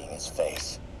without seeing his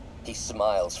face. He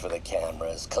smiles for the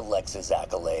cameras, collects his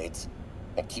accolades,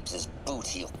 and keeps his boot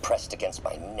heel pressed against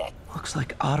my neck. Looks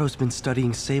like Otto's been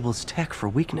studying Sable's tech for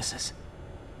weaknesses.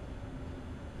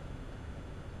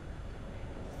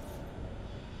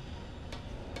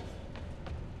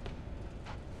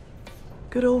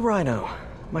 Good old Rhino.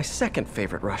 My second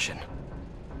favorite Russian.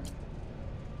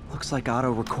 Looks like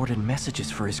Otto recorded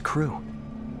messages for his crew.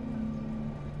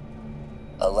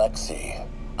 Alexei,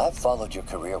 I've followed your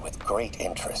career with great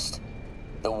interest.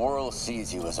 The world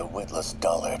sees you as a witless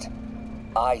dullard.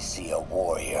 I see a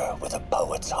warrior with a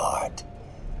poet's heart.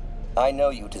 I know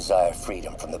you desire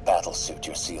freedom from the battlesuit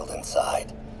you're sealed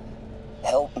inside.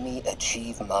 Help me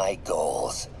achieve my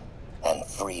goals, and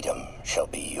freedom shall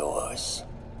be yours.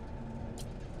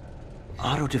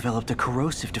 Otto developed a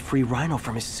corrosive to free Rhino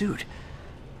from his suit.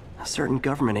 A certain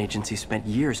government agency spent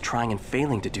years trying and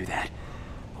failing to do that.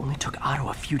 Only took Otto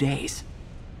a few days.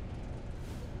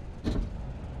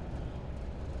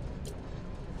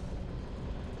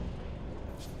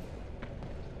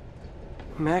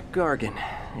 Mac Gargan,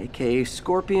 aka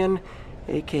Scorpion,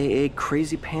 aka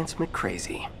Crazy Pants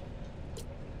McCrazy.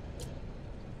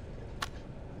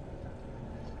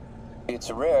 It's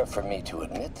rare for me to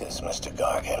admit this, Mr.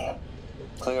 Gargan.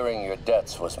 Clearing your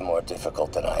debts was more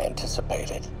difficult than I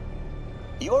anticipated.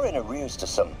 You're in arrears to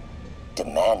some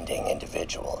demanding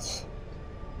individuals.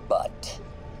 But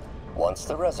once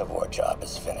the reservoir job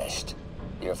is finished,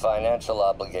 your financial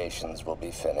obligations will be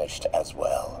finished as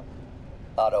well.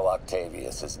 Otto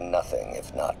Octavius is nothing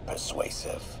if not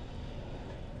persuasive.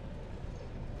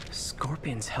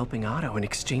 Scorpion's helping Otto in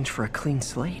exchange for a clean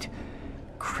slate.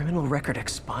 Criminal record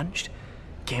expunged?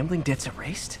 Gambling debts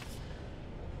erased?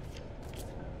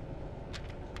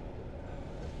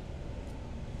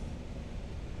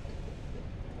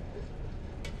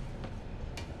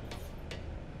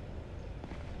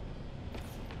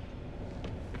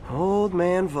 Old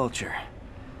man Vulture.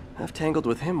 I've tangled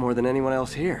with him more than anyone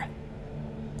else here.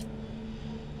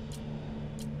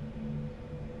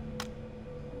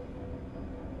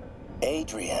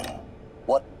 Adrian,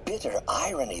 what bitter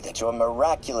irony that your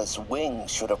miraculous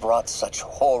wings should have brought such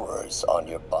horrors on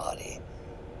your body.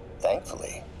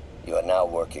 Thankfully, you are now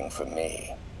working for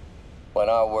me. When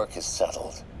our work is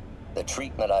settled, the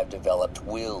treatment I've developed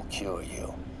will cure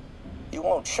you. You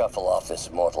won't shuffle off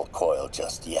this mortal coil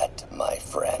just yet, my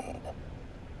friend.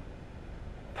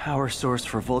 Power source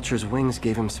for Vulture's wings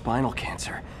gave him spinal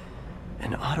cancer,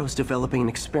 and Otto's developing an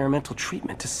experimental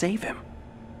treatment to save him.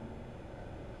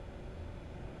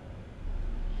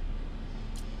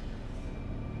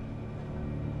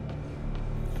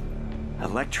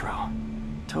 Electro.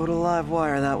 Total live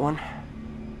wire, that one.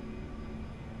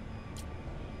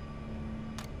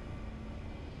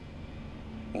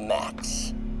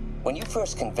 Max, when you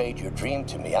first conveyed your dream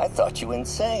to me, I thought you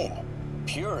insane.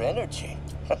 Pure energy.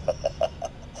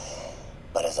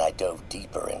 But as I dove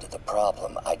deeper into the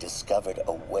problem, I discovered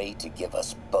a way to give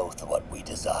us both what we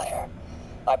desire.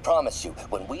 I promise you,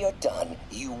 when we are done,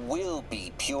 you will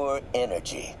be pure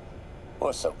energy.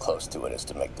 Or so close to it as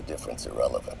to make the difference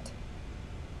irrelevant.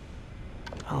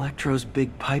 Electro's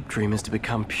big pipe dream is to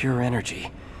become pure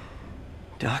energy.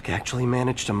 Doc actually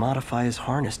managed to modify his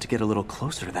harness to get a little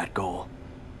closer to that goal.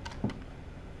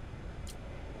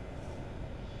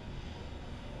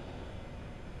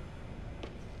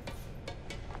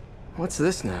 What's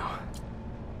this now?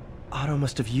 Otto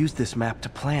must have used this map to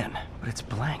plan, but it's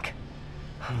blank.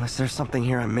 Unless there's something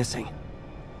here I'm missing.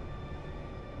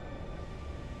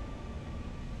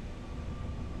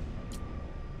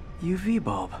 UV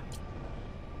bulb.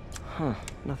 Huh,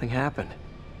 nothing happened.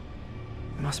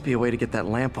 Must be a way to get that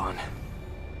lamp on.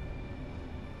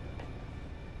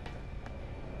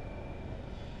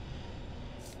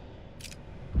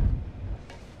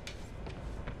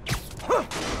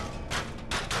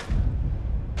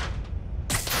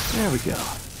 There we go.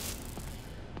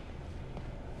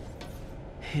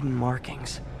 Hidden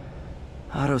markings.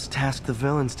 Otto's tasked the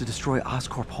villains to destroy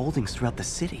Oscorp holdings throughout the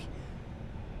city.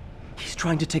 He's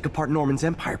trying to take apart Norman's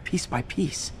empire piece by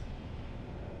piece.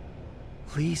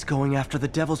 Lee's going after the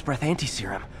Devil's Breath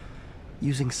anti-serum,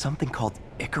 using something called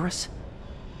Icarus?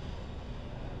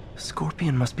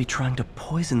 Scorpion must be trying to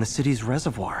poison the city's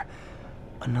reservoir,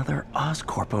 Another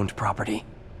Oscorp-owned property.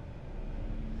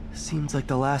 Seems like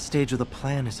the last stage of the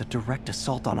plan is a direct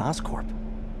assault on Oscorp.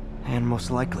 And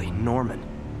most likely, Norman.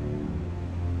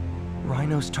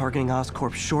 Rhino's targeting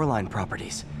Oscorp's shoreline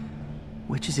properties.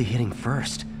 Which is he hitting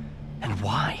first? And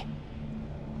why?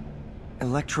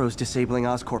 Electro's disabling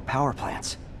Oscorp power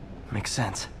plants. Makes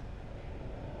sense.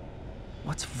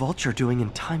 What's Vulture doing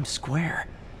in Times Square?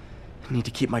 I need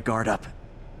to keep my guard up.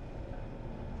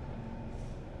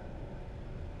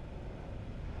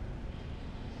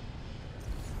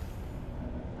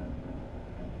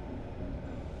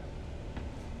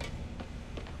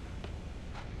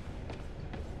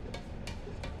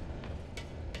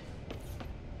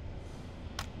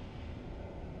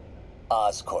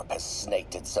 Oscorp has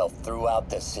snaked itself throughout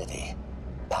the city.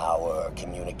 Power,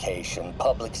 communication,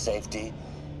 public safety.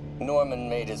 Norman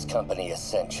made his company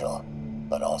essential,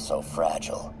 but also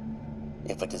fragile.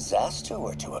 If a disaster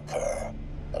were to occur,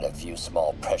 and a few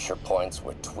small pressure points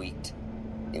were tweaked,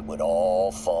 it would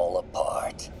all fall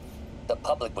apart. The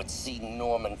public would see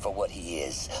Norman for what he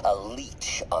is, a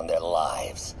leech on their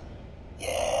lives.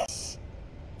 Yes,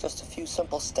 just a few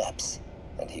simple steps,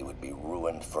 and he would be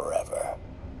ruined forever.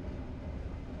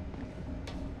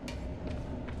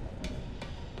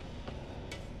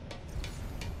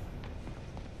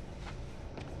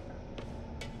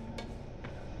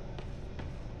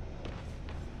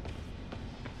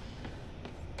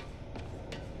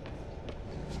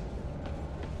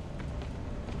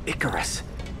 Icarus.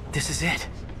 This is it.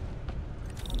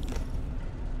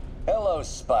 Hello,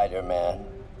 Spider-Man.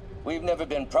 We've never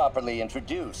been properly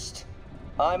introduced.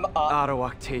 I'm Otto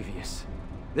Octavius.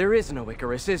 There is no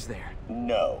Icarus, is there?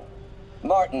 No.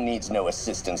 Martin needs no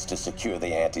assistance to secure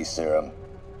the anti-serum.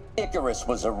 Icarus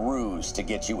was a ruse to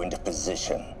get you into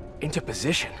position. Into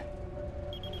position?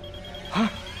 Huh?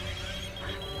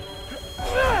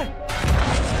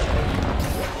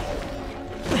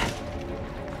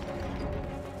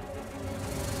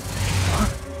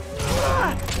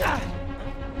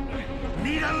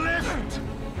 Need a lift?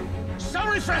 So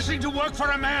refreshing to work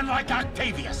for a man like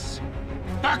Octavius.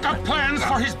 Backup plans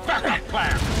for his backup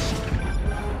plans.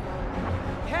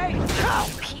 Hey!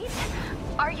 Pete?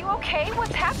 Are you okay?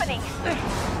 What's happening?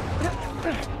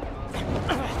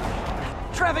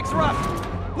 Traffic's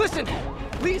rough. Listen,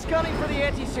 Lee's gunning for the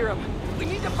anti-serum. We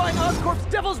need to find Oscorp's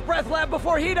Devil's Breath lab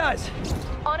before he does.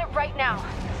 On it right now.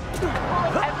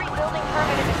 I'm pulling every building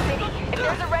permit in the city. If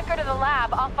there's a record of the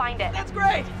lab, I'll find it. That's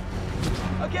great.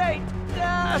 Okay,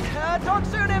 talk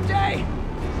soon, MJ.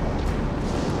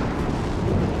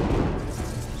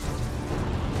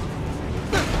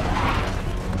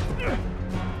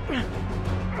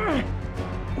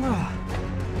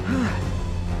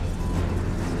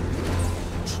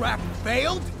 Trap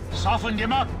failed? Softened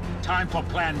him up. Time for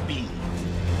plan B.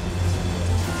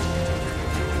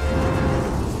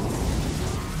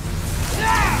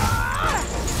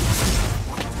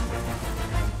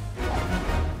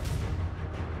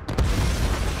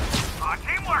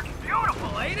 Teamwork,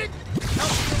 beautiful, ain't it?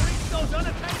 Helps to reach those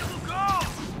unattainable goals.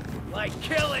 Like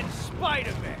killing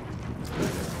Spider-Man.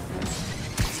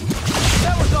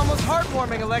 That was almost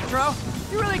heartwarming, Electro.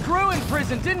 You really grew in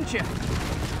prison, didn't you?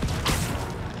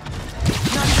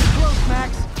 Not even close,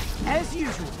 Max. As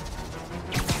usual.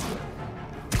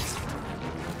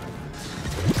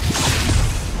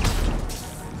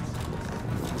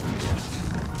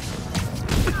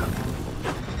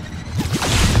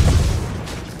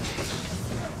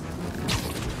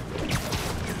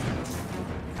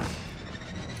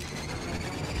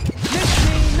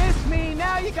 Miss me,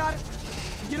 now you got it.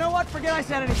 You know what? Forget I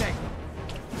said anything.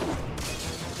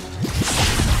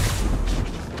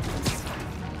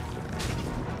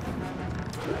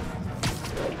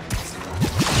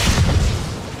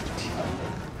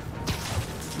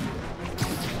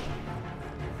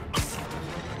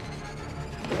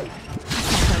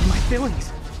 Outside my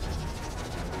feelings.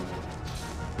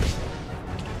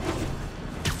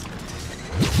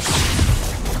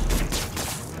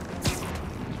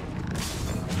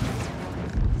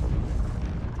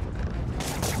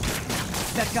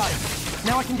 That got him.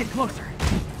 Now I can get closer.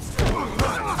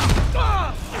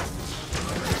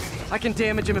 I can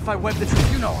damage him if I web the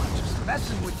tree. You know I'm just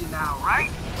messing with you now, right?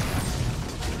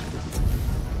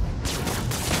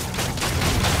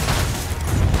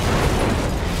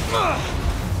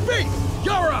 Me!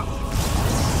 You're up!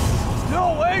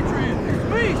 No, Adrian! It's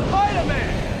me,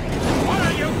 Spider-Man! What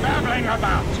are you babbling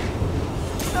about?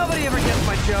 Nobody ever gets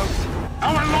my jokes.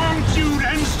 Our long feud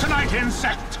ends tonight,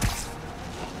 insect!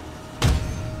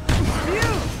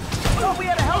 Phew! Thought we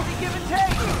had a healthy give and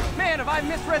take! Man, have I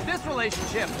misread this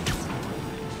relationship!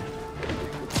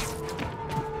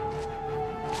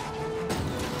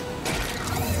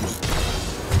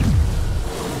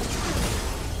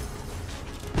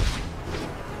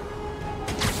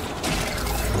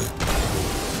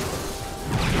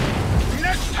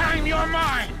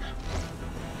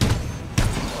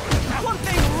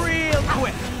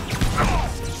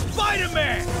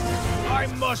 I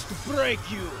must break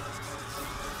you.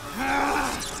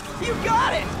 You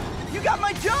got it! You got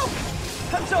my joke!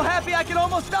 I'm so happy I can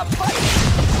almost stop fighting!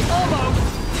 Almost!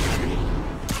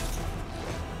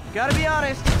 Gotta be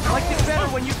honest, I liked it better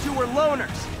when you two were loners.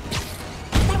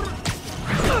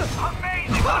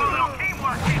 Amazing! What a little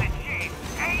teamwork in it, Chief,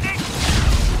 ain't it?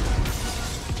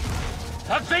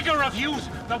 The vigor of youth,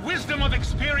 the wisdom of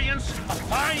experience, a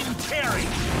fine pairing.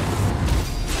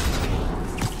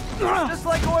 Just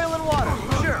like oil and water,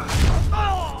 sure.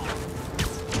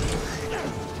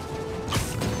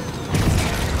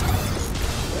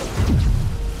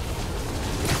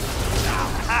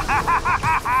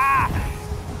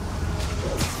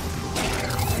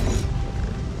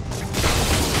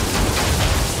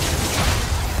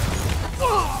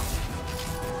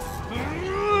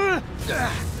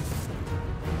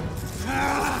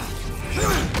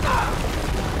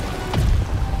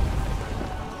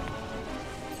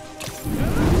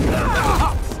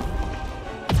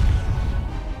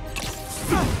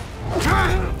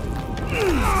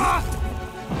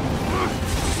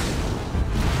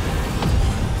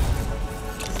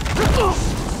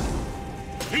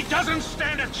 He doesn't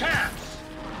stand a chance!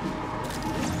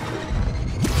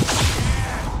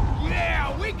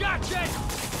 Yeah, we got this!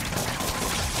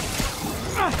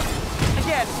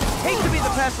 Again, hate to be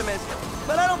the pessimist,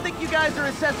 but I don't think you guys are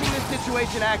assessing this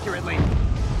situation accurately.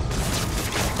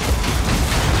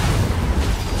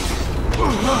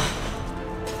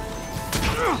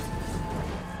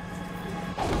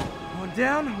 One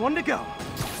down, one to go.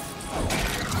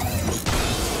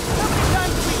 How many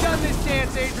times have we done this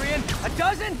dance, Adrian? A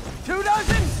dozen? 2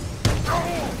 dozen?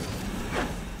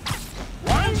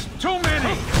 Once too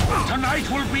many! Tonight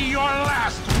will be your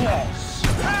last waltz!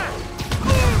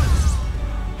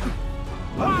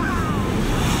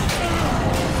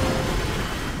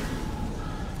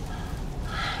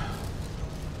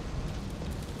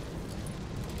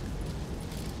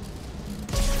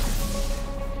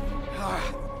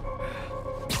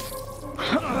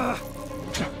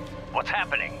 What's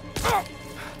happening?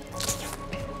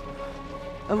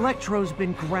 Electro's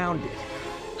been grounded.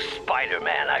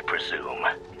 Spider-Man, I presume.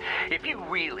 If you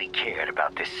really cared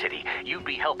about this city, you'd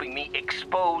be helping me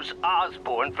expose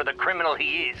Osborn for the criminal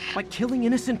he is. By killing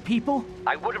innocent people?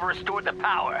 I would have restored the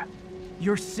power.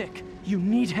 You're sick. You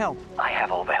need help. I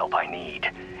have all the help I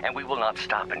need, and we will not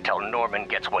stop until Norman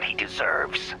gets what he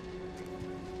deserves.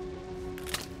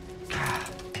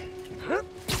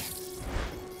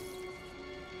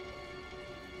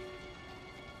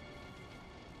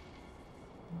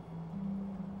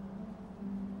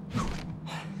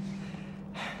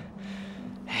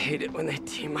 I hate it when they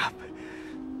team up.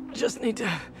 Just need to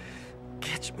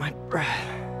catch my breath.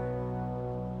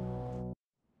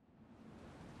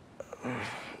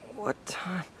 What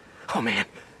time? Oh, man.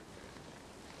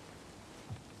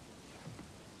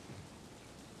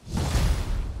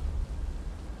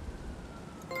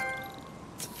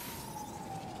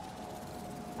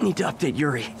 Need to update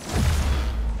Yuri.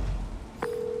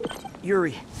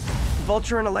 Yuri,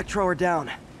 Vulture and Electro are down.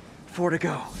 4 to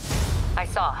go. I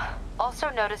saw. Also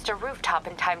noticed a rooftop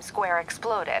in Times Square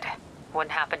exploded.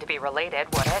 Wouldn't happen to be related,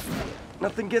 would it?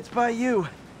 Nothing gets by you.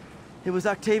 It was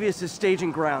Octavius'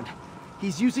 staging ground.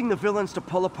 He's using the villains to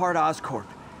pull apart Oscorp.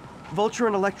 Vulture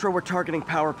and Electro were targeting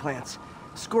power plants.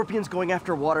 Scorpion's going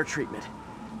after water treatment.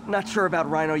 Not sure about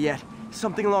Rhino yet.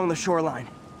 Something along the shoreline.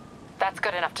 That's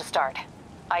good enough to start.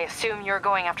 I assume you're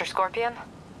going after Scorpion?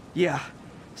 Yeah.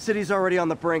 City's already on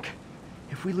the brink.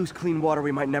 If we lose clean water,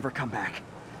 we might never come back.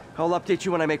 I'll update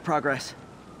you when I make progress.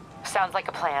 Sounds like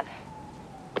a plan.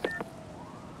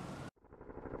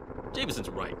 Jameson's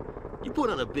right. You put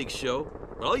on a big show,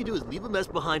 but all you do is leave a mess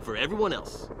behind for everyone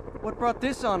else. What brought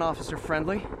this on, Officer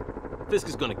Friendly? Fisk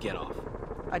is gonna get off.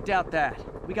 I doubt that.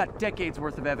 We got decades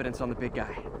worth of evidence on the big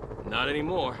guy. Not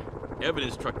anymore.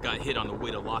 Evidence truck got hit on the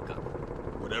way to lockup.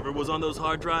 Whatever was on those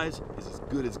hard drives is as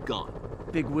good as gone.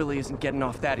 Big Willie isn't getting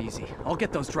off that easy. I'll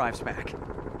get those drives back.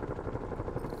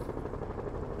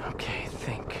 Okay,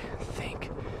 think.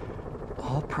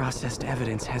 All processed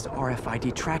evidence has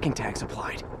RFID tracking tags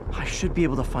applied. I should be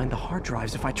able to find the hard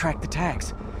drives if I track the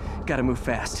tags. Gotta move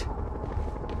fast.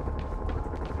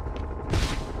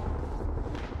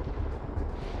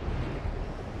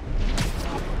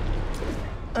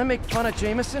 I make fun of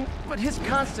Jameson, but his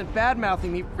constant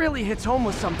bad-mouthing me really hits home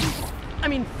with some people. I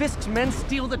mean, Fisk's men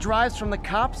steal the drives from the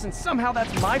cops, and somehow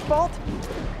that's my fault?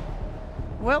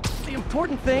 Well, the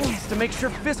important thing is to make sure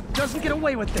Fisk doesn't get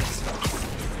away with this.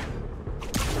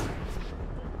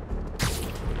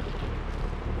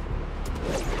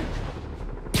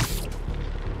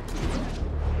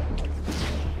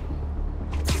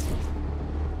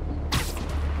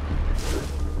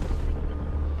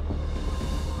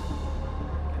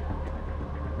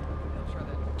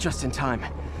 Just in time.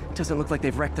 Doesn't look like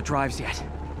they've wrecked the drives yet.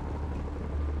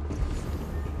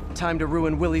 Time to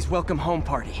ruin Willie's welcome home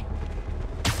party.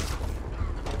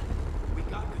 We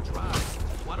got the drive.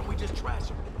 Why don't we just trash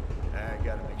them? I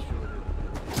gotta make sure that...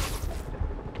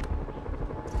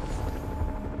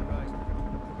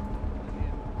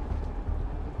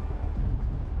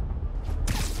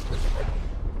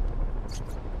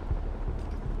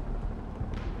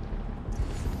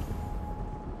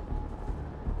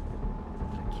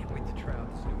 I can't wait to try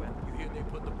out this new app. You hear they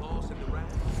put the balls in the rack?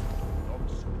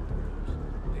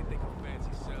 They think a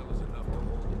fancy cell is enough to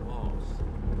hold the balls.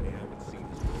 They haven't seen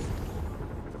this before.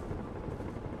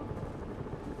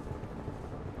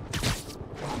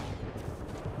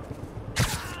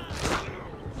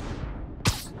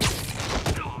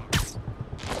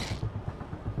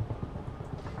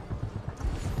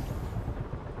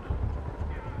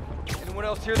 Anyone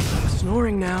else here?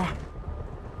 Snoring now.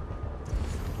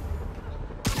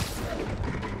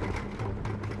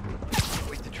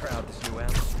 Wait to try out this new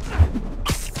app.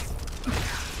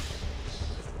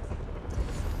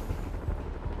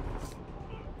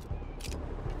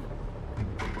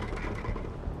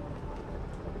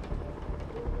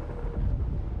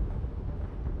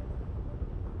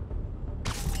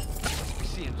 We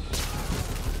see him.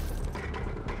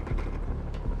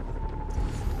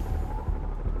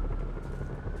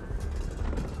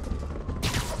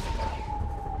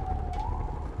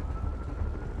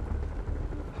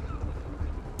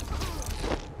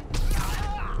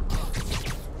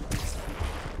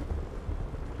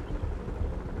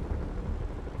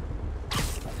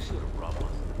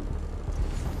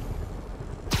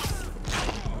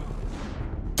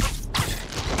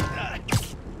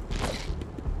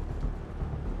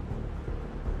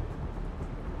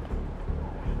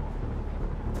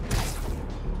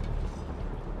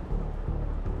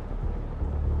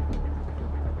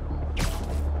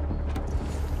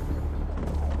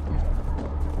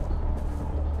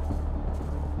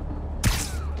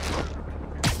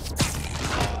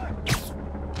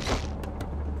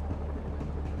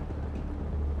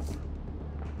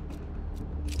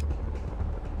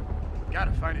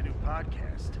 Gotta find a new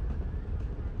podcast.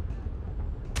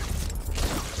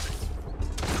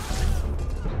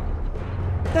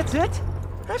 That's it?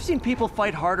 I've seen people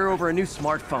fight harder over a new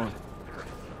smartphone.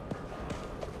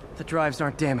 The drives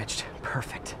aren't damaged.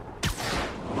 Perfect.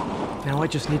 Now I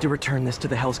just need to return this to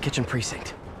the Hell's Kitchen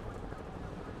precinct.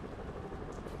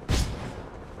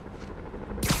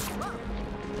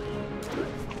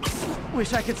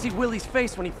 Wish I could see Willie's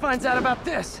face when he finds out about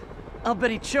this. I'll bet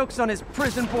he chokes on his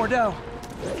prison Bordeaux.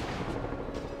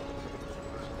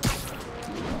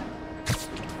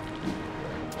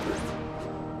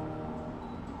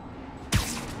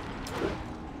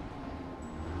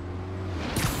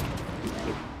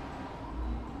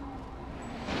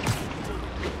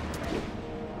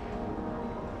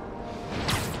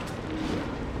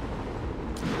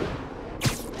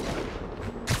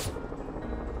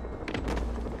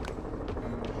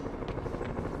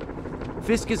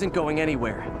 Fisk isn't going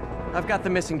anywhere. I've got the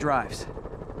missing drives.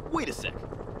 Wait a sec.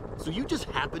 So you just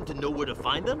happen to know where to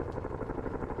find them?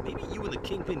 Maybe you and the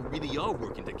Kingpin really are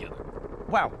working together.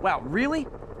 Wow, really?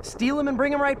 Steal him and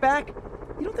bring him right back?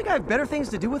 You don't think I have better things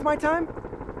to do with my time?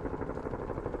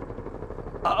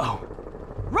 Uh-oh.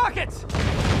 Rockets!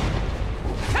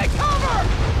 Take cover!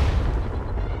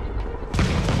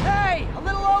 Hey, a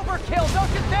little overkill, don't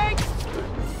you think?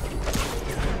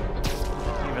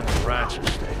 Even the rats are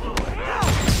staying away.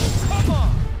 Come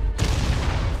on!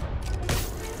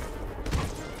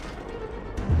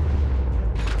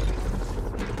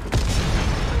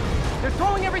 They're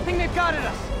throwing everything they've got at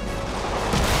us!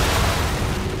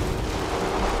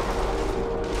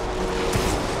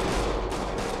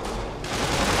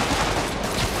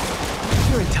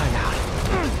 You're in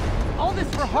timeout. All this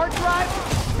for hard drive?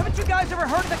 Haven't you guys ever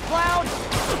heard of the cloud?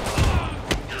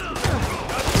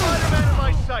 Got Spider-Man in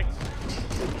my sights.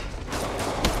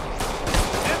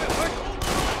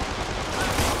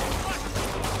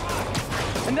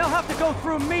 And they'll have to go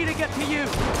through me to get to you.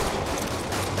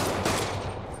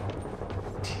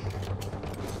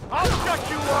 I'll shut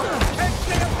you up. Can't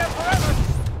stay up there forever.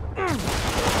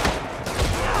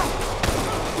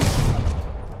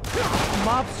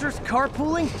 Mobsters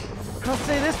carpooling? I'll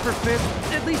say this for Fisk.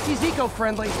 At least he's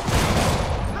eco-friendly. He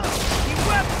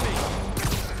left me.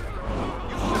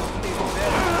 You shouldn't be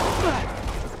there.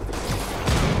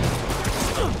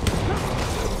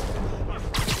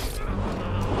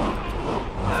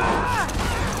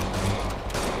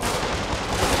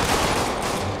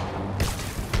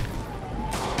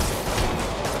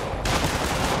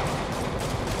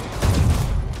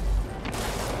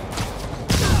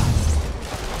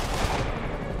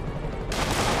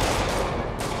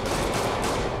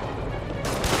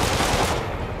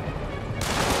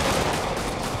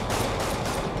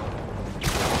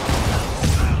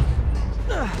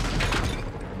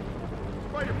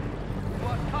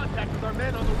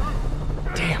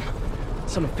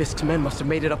 Fisk's men must have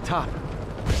made it up top.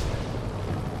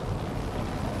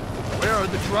 Where are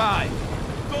the drives?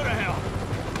 Go to hell.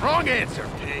 Wrong answer,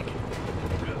 pig.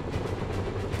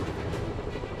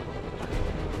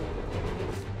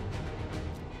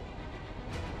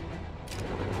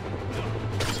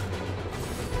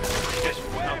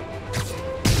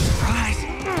 Surprise!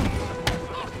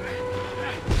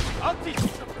 I'll teach you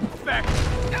some respect.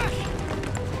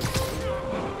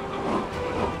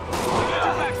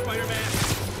 Back, Spider-Man.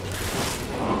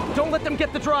 Don't let them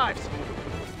get the drives!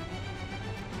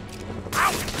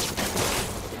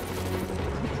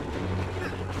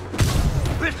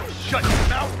 This'll shut your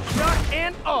mouth. Shot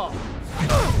and all!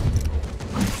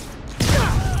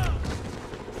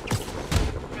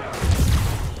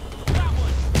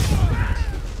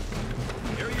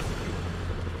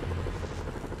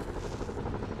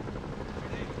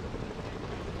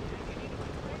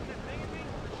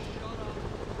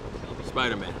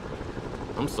 Spider-Man,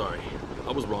 I'm sorry.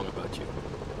 I was wrong about you.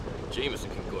 Jameson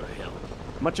can go to hell.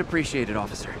 Much appreciated,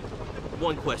 officer.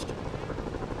 One question.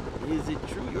 Is it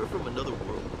true you're from another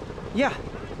world? Yeah,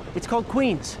 it's called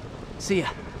Queens. See ya.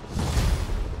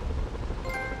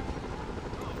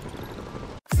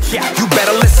 Yeah, you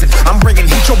better listen. I'm bringing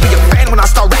heat, you'll be a fan when I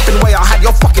start rapping. Way I'll have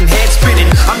your fucking head spinning.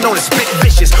 I'm known as spit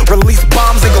vicious. Release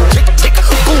bombs and go tick tick.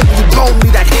 Boom, you blow me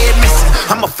that head missing.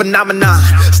 I'm a phenomenon.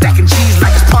 Stacking cheese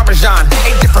like it's